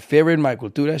of your favorite My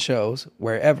Cultura shows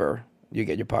wherever you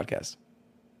get your podcasts.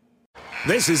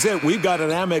 This is it. We've got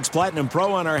an Amex Platinum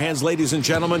Pro on our hands, ladies and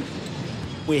gentlemen.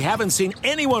 We haven't seen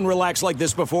anyone relax like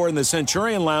this before in the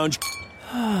Centurion Lounge.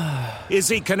 Is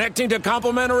he connecting to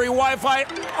complimentary Wi-Fi?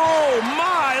 Oh,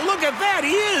 my. Look at that.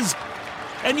 He is.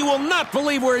 And you will not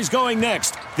believe where he's going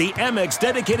next. The Amex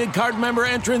dedicated card member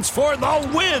entrance for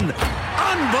the win.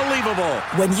 Unbelievable.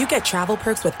 When you get travel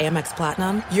perks with Amex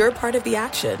Platinum, you're part of the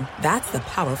action. That's the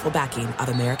powerful backing of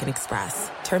American Express.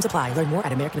 Terms apply. Learn more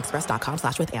at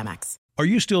americanexpress.com/withAmex. Are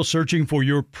you still searching for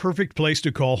your perfect place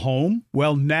to call home?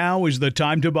 Well, now is the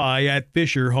time to buy at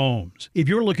Fisher Homes. If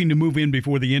you're looking to move in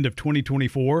before the end of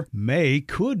 2024, May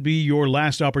could be your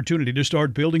last opportunity to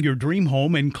start building your dream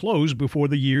home and close before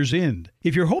the year's end.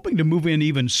 If you're hoping to move in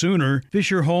even sooner,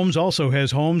 Fisher Homes also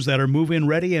has homes that are move-in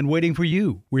ready and waiting for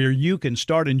you, where you can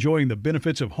start enjoying the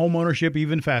benefits of homeownership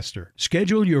even faster.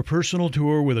 Schedule your personal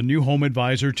tour with a new home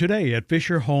advisor today at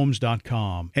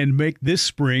FisherHomes.com and make this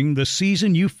spring the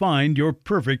season you find your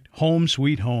perfect home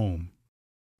sweet home.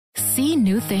 See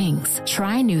new things,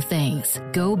 try new things,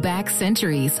 go back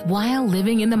centuries while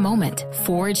living in the moment,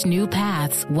 forge new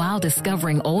paths while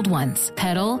discovering old ones,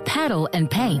 pedal, paddle,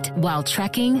 and paint while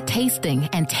trekking, tasting,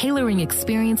 and tailoring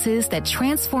experiences that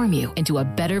transform you into a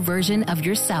better version of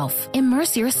yourself.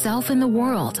 Immerse yourself in the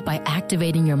world by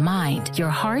activating your mind, your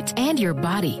heart, and your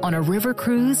body on a river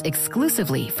cruise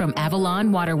exclusively from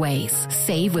Avalon Waterways.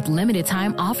 Save with limited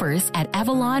time offers at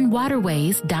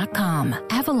AvalonWaterways.com.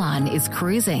 Avalon is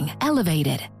cruising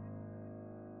elevated.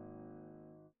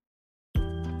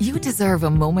 You deserve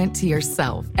a moment to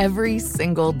yourself every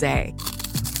single day.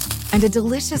 And a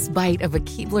delicious bite of a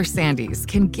Keebler Sandies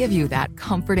can give you that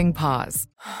comforting pause.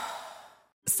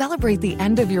 Celebrate the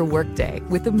end of your workday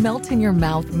with the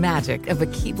melt-in-your-mouth magic of a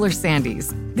Keebler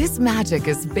Sandies. This magic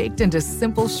is baked into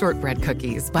simple shortbread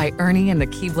cookies by Ernie and the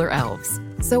Keebler Elves.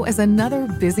 So as another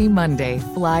busy Monday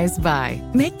flies by,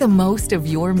 make the most of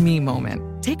your me moment.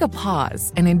 Take a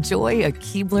pause and enjoy a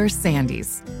Keebler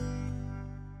Sandies.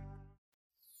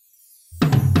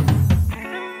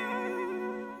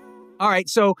 All right.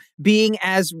 So being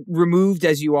as removed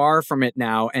as you are from it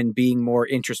now and being more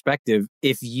introspective,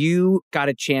 if you got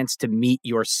a chance to meet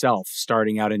yourself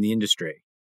starting out in the industry,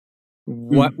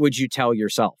 what would you tell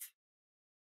yourself?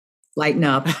 Lighten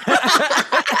up.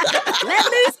 Let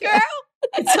loose, girl.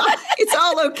 It's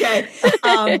all okay.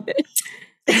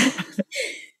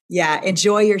 Yeah,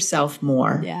 enjoy yourself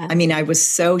more. Yeah. I mean, I was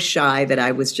so shy that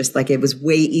I was just like, it was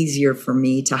way easier for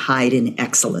me to hide in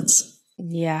excellence.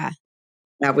 Yeah.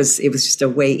 It was just a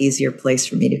way easier place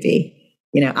for me to be.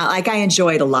 You know, I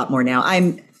enjoy it a lot more now.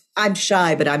 I'm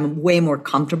shy, but I'm way more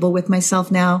comfortable with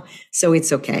myself now. So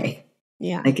it's okay.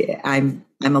 Yeah. Like I'm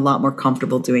a lot more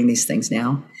comfortable doing these things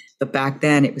now. But back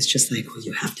then it was just like, well,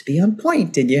 you have to be on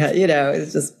point. And you know,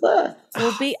 it's just, I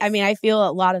mean, I feel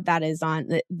a lot of that is on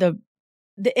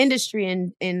the industry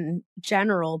in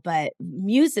general, but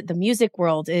the music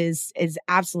world is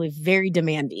absolutely very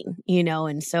demanding, you know?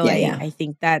 And so I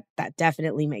think that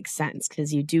definitely makes sense,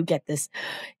 because you do get this,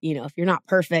 you know, if you're not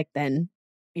perfect, then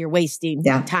you're wasting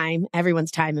time, everyone's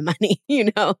time and money,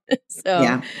 you know?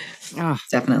 So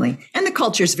definitely. And the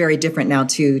culture is very different now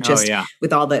too, just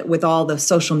with all the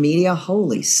social media.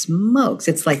 Holy smokes.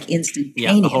 It's like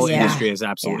instantaneous. Yeah, the whole industry is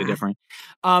absolutely different.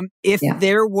 If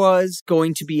there was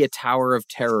going to be a Tower of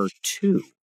Terror 2,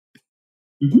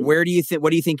 what do you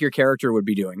think your character would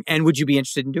be doing? And would you be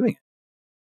interested in doing it?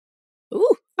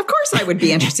 Ooh, of course I would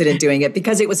be interested in doing it,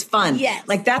 because it was fun. Yes.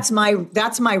 Like that's my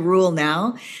rule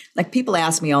now. Like people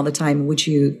ask me all the time, would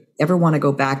you ever want to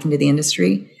go back into the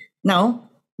industry? No,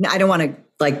 I don't want to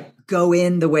like go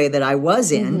in the way that I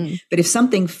was in, but if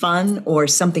something fun or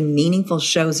something meaningful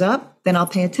shows up, then I'll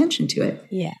pay attention to it.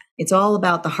 Yeah. It's all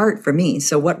about the heart for me.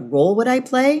 So what role would I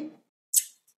play?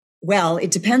 Well,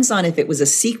 it depends on if it was a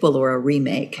sequel or a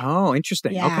remake. Oh,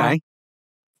 interesting. Yeah. Okay.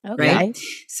 Okay. Right?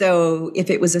 So if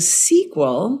it was a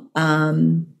sequel,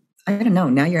 I don't know.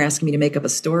 Now you're asking me to make up a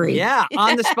story. Yeah,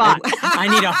 on the spot. I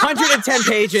need 110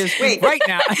 pages right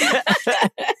now.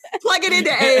 Plug it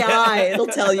into AI. It'll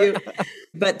tell you.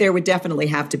 But there would definitely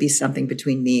have to be something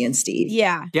between me and Steve.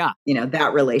 Yeah. Yeah. You know,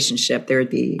 that relationship, there would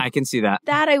be. I can see that.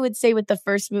 That I would say with the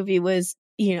first movie was,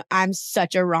 you know, I'm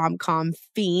such a rom-com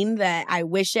fiend that I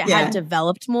wish it had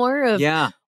developed more of.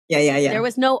 Yeah. There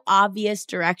was no obvious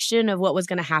direction of what was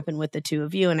going to happen with the two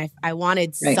of you. And I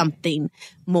wanted something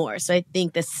more. So I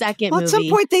think the second movie. At some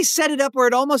point, they set it up where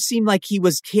it almost seemed like he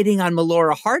was hitting on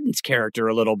Melora Hardin's character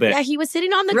a little bit. Yeah, he was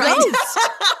hitting on the ghost.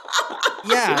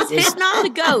 Yeah. He was hitting on the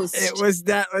ghost.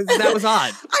 That was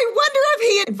odd. I wonder if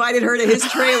he invited her to his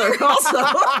trailer also.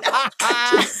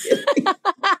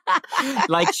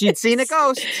 Like she'd seen a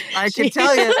ghost. I can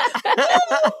tell you.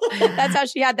 That's how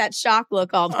she had that shock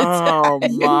look all the time. Oh,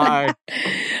 my.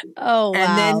 Oh, wow.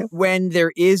 And then when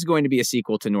there is going to be a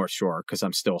sequel to North Shore, because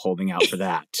I'm still holding out for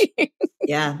that.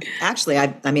 Yeah. Actually,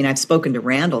 I've spoken to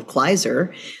Randall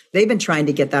Kleiser. They've been trying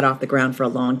to get that off the ground for a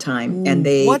long time. And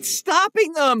What's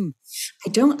stopping them?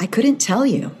 I couldn't tell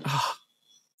you.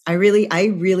 I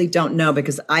really don't know,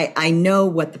 because I know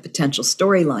what the potential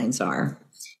storylines are.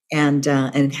 And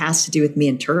it has to do with me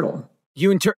and Turtle.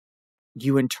 You and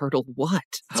Turtle what?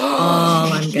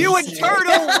 You and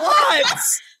Turtle what?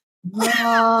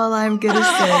 All I'm going to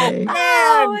say. Man.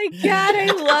 Oh, my God. I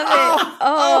love it.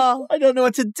 Oh, I don't know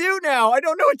what to do now. I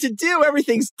don't know what to do.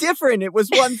 Everything's different. It was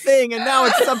one thing and now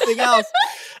it's something else.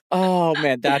 Oh,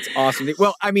 man, that's awesome.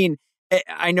 Well, I mean,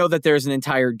 I know that there's an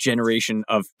entire generation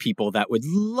of people that would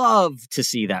love to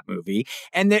see that movie.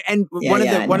 And one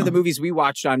of the movies we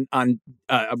watched on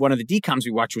one of the DCOMs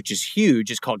we watched, which is huge,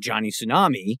 is called Johnny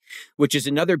Tsunami, which is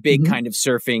another big kind of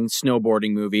surfing,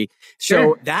 snowboarding movie.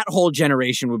 So that whole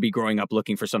generation would be growing up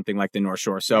looking for something like the North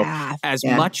Shore. So as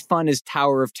much fun as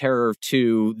Tower of Terror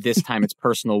 2, this time it's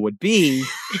personal, would be,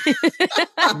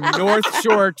 North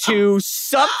Shore 2,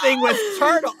 something with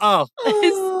Turtle. Oh,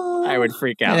 I would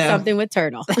freak out. something with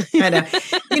Turtle. I know.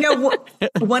 You know,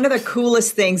 one of the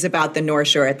coolest things about the North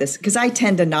Shore at this, because I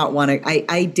tend to not want to,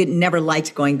 I never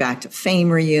liked going back to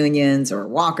Fame reunions or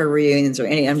Walker reunions or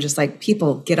any. I'm just like,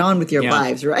 people, get on with your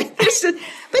lives, right?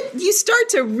 But you start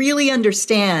to really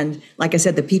understand, like I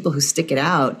said, the people who stick it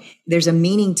out, there's a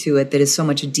meaning to it that is so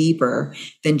much deeper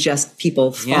than just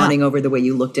people fawning over the way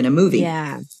you looked in a movie.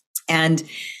 Yeah. And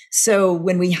so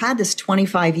when we had this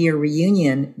 25-year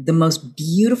reunion, the most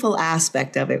beautiful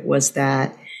aspect of it was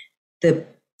that the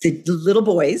little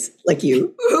boys like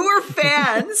you who were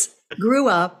fans grew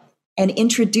up and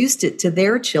introduced it to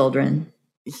their children.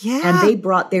 Yeah. And they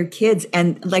brought their kids.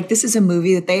 And like, this is a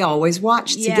movie that they always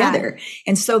watched together.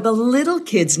 And so the little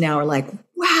kids now are like,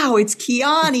 wow, it's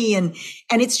Kiani. And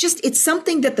it's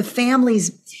something that the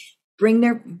families bring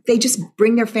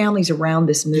their families around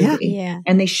this movie. Yeah.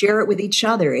 And they share it with each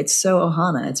other. It's so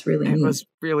ohana. It's really neat. It was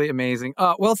really amazing.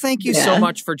 Well, thank you so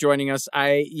much for joining us.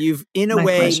 You've in a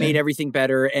way pleasure. made everything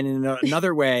better, and in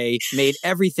another way made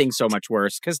everything so much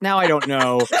worse, because now I don't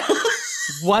know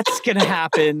what's going to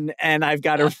happen, and I've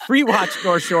got to rewatch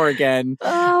North Shore again.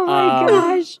 Oh my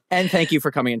gosh. And thank you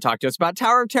for coming and talk to us about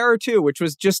Tower of Terror 2, which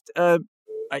was just a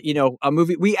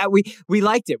movie. We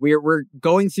liked it. We're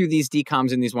going through these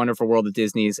DCOMs in these wonderful world of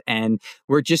Disney's, and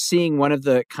we're just seeing one of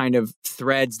the kind of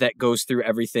threads that goes through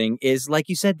everything is, like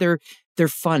you said, they're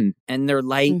fun and they're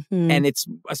light. And it's,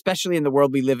 especially in the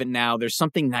world we live in now, there's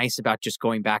something nice about just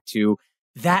going back to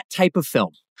that type of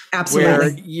film.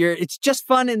 Absolutely. Where it's just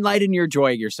fun and light and you're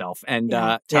enjoying yourself. And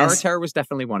Tower of Terror was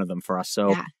definitely one of them for us.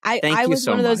 So thank you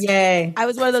so much. I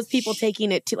was one of those people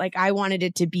taking it to, like, I wanted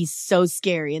it to be so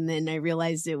scary. And then I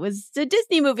realized it was a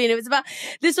Disney movie, and it was about,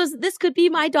 this could be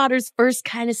my daughter's first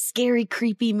kind of scary,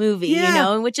 creepy movie, you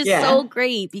know, which is so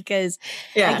great because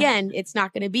again, it's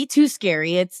not going to be too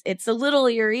scary. It's a little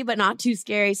eerie, but not too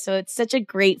scary. So it's such a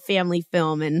great family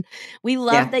film. And we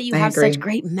love that you have such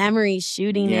great memories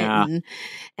shooting it.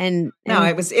 And no,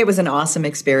 it was an awesome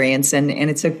experience, and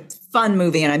it's a fun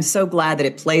movie, and I'm so glad that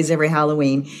it plays every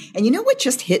Halloween. And you know what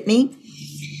just hit me?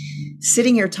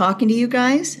 Sitting here talking to you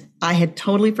guys, I had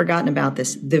totally forgotten about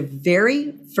this. The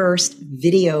very first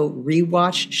video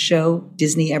rewatch show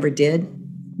Disney ever did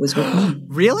was with me.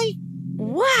 Really?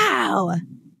 Wow.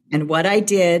 And what I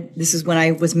did, this is when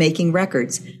I was making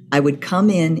records, I would come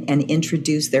in and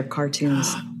introduce their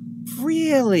cartoons.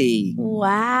 Really?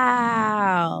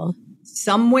 Wow.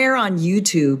 Somewhere on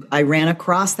YouTube, I ran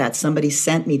across that. Somebody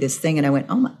sent me this thing, and I went,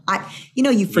 oh my,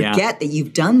 you forget that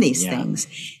you've done these things.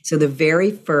 So the very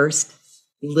first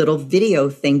little video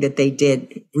thing that they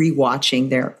did,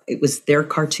 rewatching it was their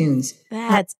cartoons.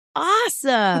 That's awesome.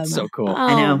 That's so cool. Oh,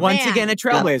 I know. Once man. again, a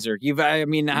trailblazer.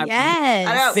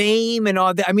 Yes. Fame and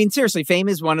all that. I mean, seriously, fame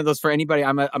is one of those for anybody.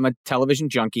 I'm a television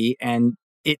junkie, and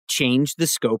it changed the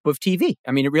scope of TV.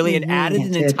 I mean, it added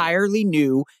an entirely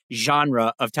new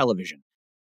genre of television.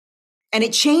 And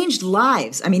it changed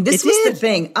lives. I mean, this was the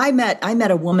thing. I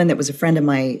met a woman that was a friend of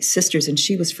my sister's, and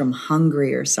she was from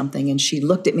Hungary or something. And she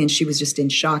looked at me and she was just in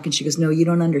shock. And she goes, "No, you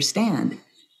don't understand.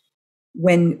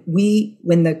 When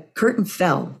the curtain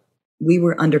fell, we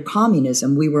were under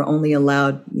communism. We were only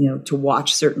allowed, to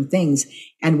watch certain things.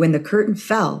 And when the curtain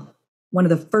fell, one of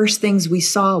the first things we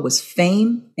saw was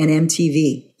Fame and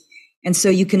MTV. And so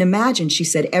you can imagine," she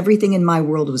said, "everything in my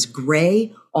world was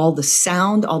gray. All the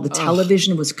sound, all the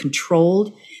television was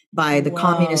controlled by the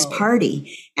Communist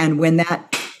Party. And when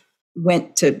that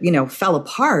went to, fell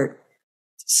apart,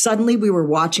 suddenly we were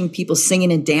watching people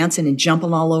singing and dancing and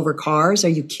jumping all over cars. Are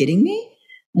you kidding me?"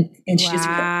 And she just,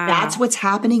 "That's what's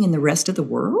happening in the rest of the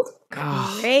world?"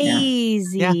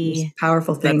 Crazy. Yeah.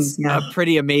 Powerful things. That's a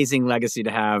pretty amazing legacy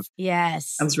to have.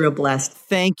 Yes. I was real blessed.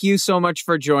 Thank you so much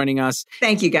for joining us.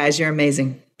 Thank you, guys. You're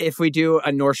amazing. If we do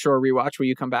a North Shore rewatch, will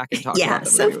you come back and talk about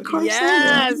the movie? Of course.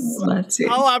 Yes.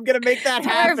 Oh, I'm going to make that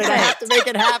happen. I have to make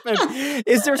it happen.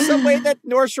 Is there some way that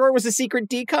North Shore was a secret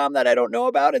decom that I don't know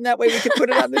about? And that way we can put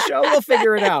it on the show? We'll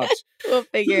figure it out. We'll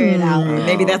figure it out.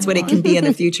 Maybe that's what it can be in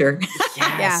the future. Yes.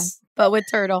 Yeah, but with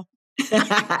Turtle.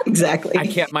 Exactly.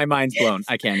 My mind's blown.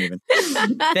 I can't even.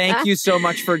 Thank you so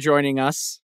much for joining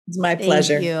us. It's my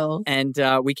pleasure. Thank you.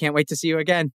 And we can't wait to see you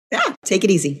again. Yeah, take it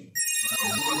easy.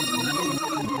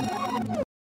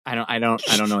 I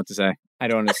don't know what to say. I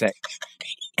don't know what to say.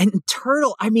 And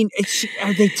Turtle, I mean,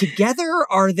 are they together?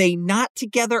 Are they not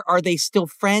together? Are they still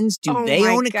friends? Do they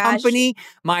own a company?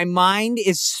 My mind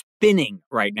is spinning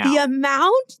right now. The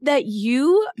amount that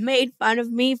you made fun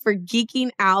of me for geeking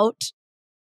out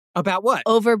about what?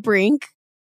 Over Brink.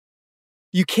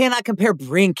 You cannot compare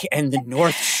Brink and the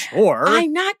North Shore.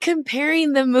 I'm not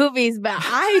comparing the movies, but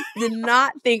I did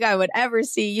not think I would ever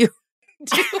see you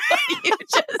do what you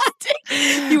just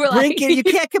did. You were Brink, like, you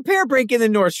can't compare Brink and the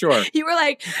North Shore. You were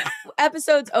like,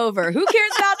 episode's over. Who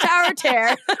cares about Tower of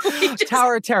Terror?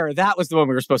 Tower of Terror. That was the one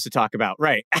we were supposed to talk about,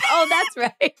 right? Oh,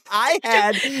 that's right. I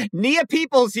had Nia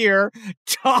Peeples here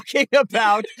talking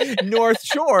about North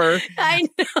Shore. I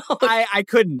know. I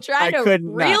couldn't. Trying to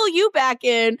reel you back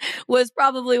in was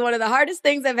probably one of the hardest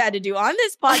things I've had to do on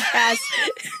this podcast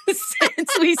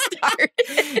since we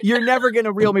started. You're never going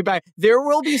to reel me back. There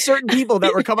will be certain people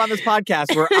that will come on this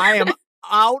podcast where I am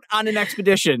out on an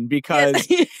expedition because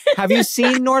have you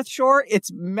seen North Shore? It's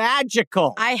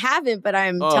magical. I haven't, but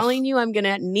I'm telling you, I'm going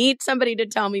to need somebody to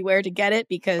tell me where to get it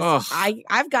because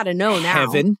I've got to know now.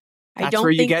 Heaven. That's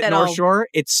where you get North Shore.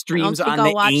 It streams on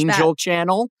the Angel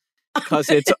channel because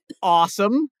it's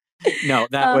awesome. No,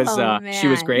 that was, she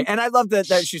was great. And I love that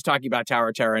she's talking about Tower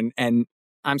of Terror and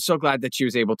I'm so glad that she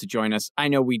was able to join us. I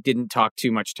know we didn't talk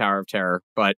too much Tower of Terror,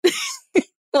 but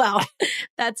well,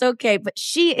 that's okay. But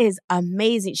she is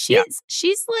amazing.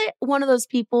 She's like one of those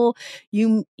people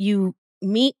you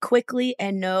meet quickly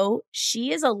and know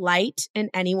she is a light in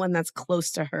anyone that's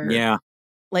close to her. Yeah.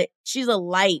 Like she's a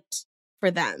light for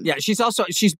them. Yeah,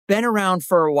 she's been around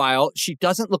for a while. She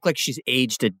doesn't look like she's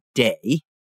aged a day.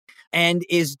 And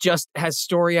has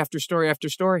story after story after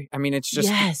story. I mean, it's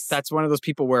just, that's one of those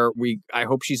people where I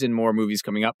hope she's in more movies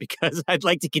coming up because I'd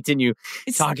like to continue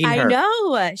talking to her. I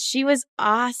know. She was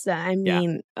awesome. I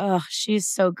mean, she's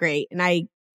so great. And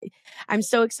I'm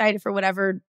so excited for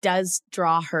whatever does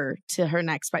draw her to her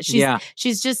next spot.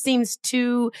 She's just seems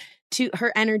to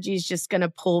her energy is just going to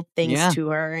pull things to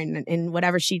her and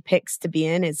whatever she picks to be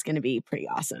in is going to be pretty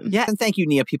awesome. Yeah. And thank you,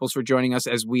 Nia Peeples, for joining us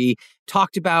as we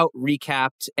talked about,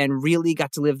 recapped, and really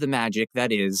got to live the magic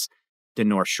that is the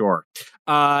North Shore.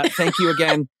 Thank you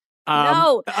again.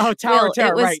 No. Oh, Tower of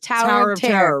Terror, right. Tower of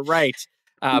Terror. Right.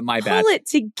 My bad. Pull it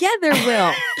together,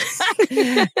 Will.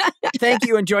 Thank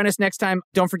you and join us next time.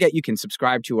 Don't forget you can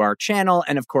subscribe to our channel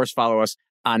and of course follow us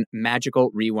on Magical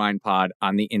Rewind Pod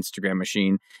on the Instagram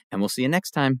machine. And we'll see you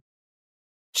next time.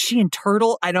 She and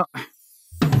Turtle, I don't...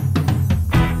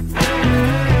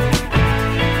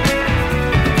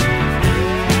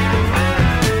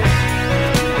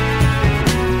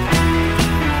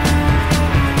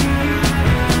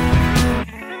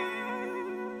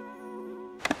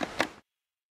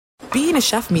 Being a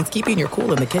chef means keeping your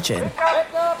cool in the kitchen.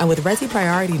 And with Resi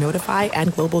Priority Notify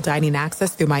and Global Dining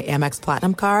Access through my Amex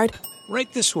Platinum card...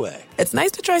 Right this way. It's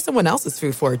nice to try someone else's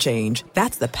food for a change.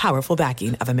 That's the powerful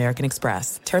backing of American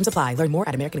Express. Terms apply. Learn more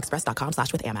at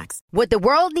americanexpress.com/withAmex. What the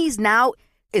world needs now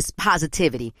is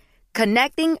positivity.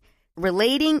 Connecting,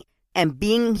 relating, and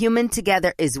being human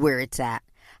together is where it's at.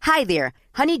 Hi there,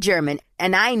 Honey German,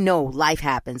 and I know life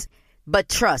happens, but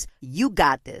trust, you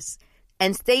got this.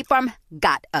 And State Farm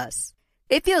got us.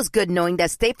 It feels good knowing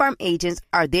that State Farm agents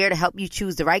are there to help you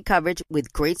choose the right coverage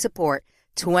with great support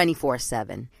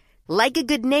 24/7. Like a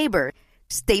good neighbor,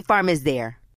 State Farm is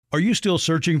there. Are you still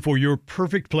searching for your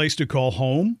perfect place to call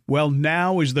home? Well,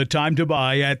 now is the time to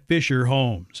buy at Fisher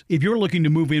Homes. If you're looking to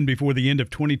move in before the end of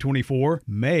 2024,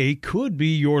 May could be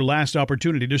your last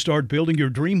opportunity to start building your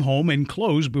dream home and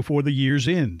close before the year's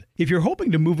end. If you're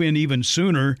hoping to move in even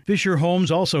sooner, Fisher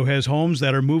Homes also has homes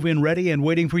that are move-in ready and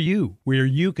waiting for you, where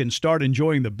you can start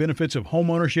enjoying the benefits of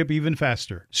homeownership even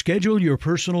faster. Schedule your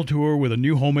personal tour with a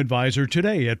new home advisor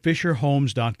today at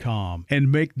FisherHomes.com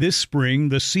and make this spring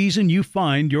the season you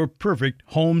find your perfect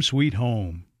home sweet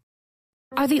home.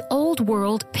 Are the old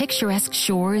world picturesque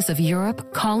shores of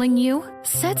Europe calling you?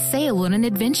 Set sail on an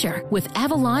adventure with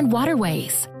Avalon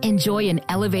Waterways. Enjoy an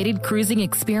elevated cruising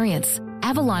experience.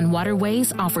 Avalon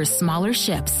Waterways offers smaller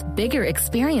ships, bigger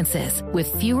experiences,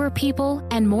 with fewer people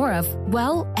and more of,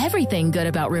 well, everything good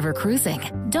about river cruising.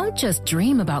 Don't just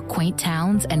dream about quaint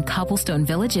towns and cobblestone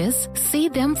villages. See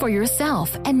them for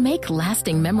yourself and make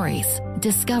lasting memories.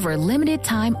 Discover limited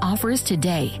time offers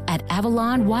today at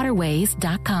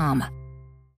AvalonWaterways.com.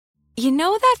 You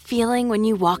know that feeling when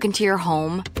you walk into your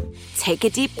home, take a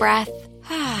deep breath,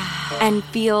 and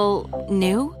feel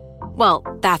new? Well,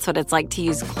 that's what it's like to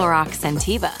use Clorox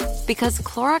Scentiva. Because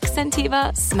Clorox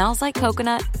Scentiva smells like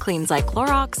coconut, cleans like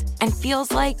Clorox, and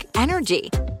feels like energy.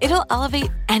 It'll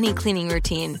elevate any cleaning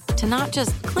routine to not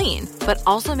just clean, but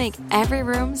also make every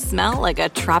room smell like a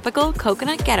tropical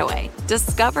coconut getaway.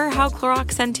 Discover how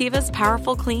Clorox Scentiva's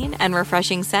powerful clean and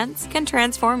refreshing scents can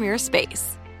transform your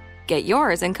space. Get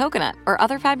yours in coconut or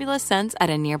other fabulous scents at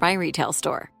a nearby retail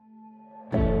store.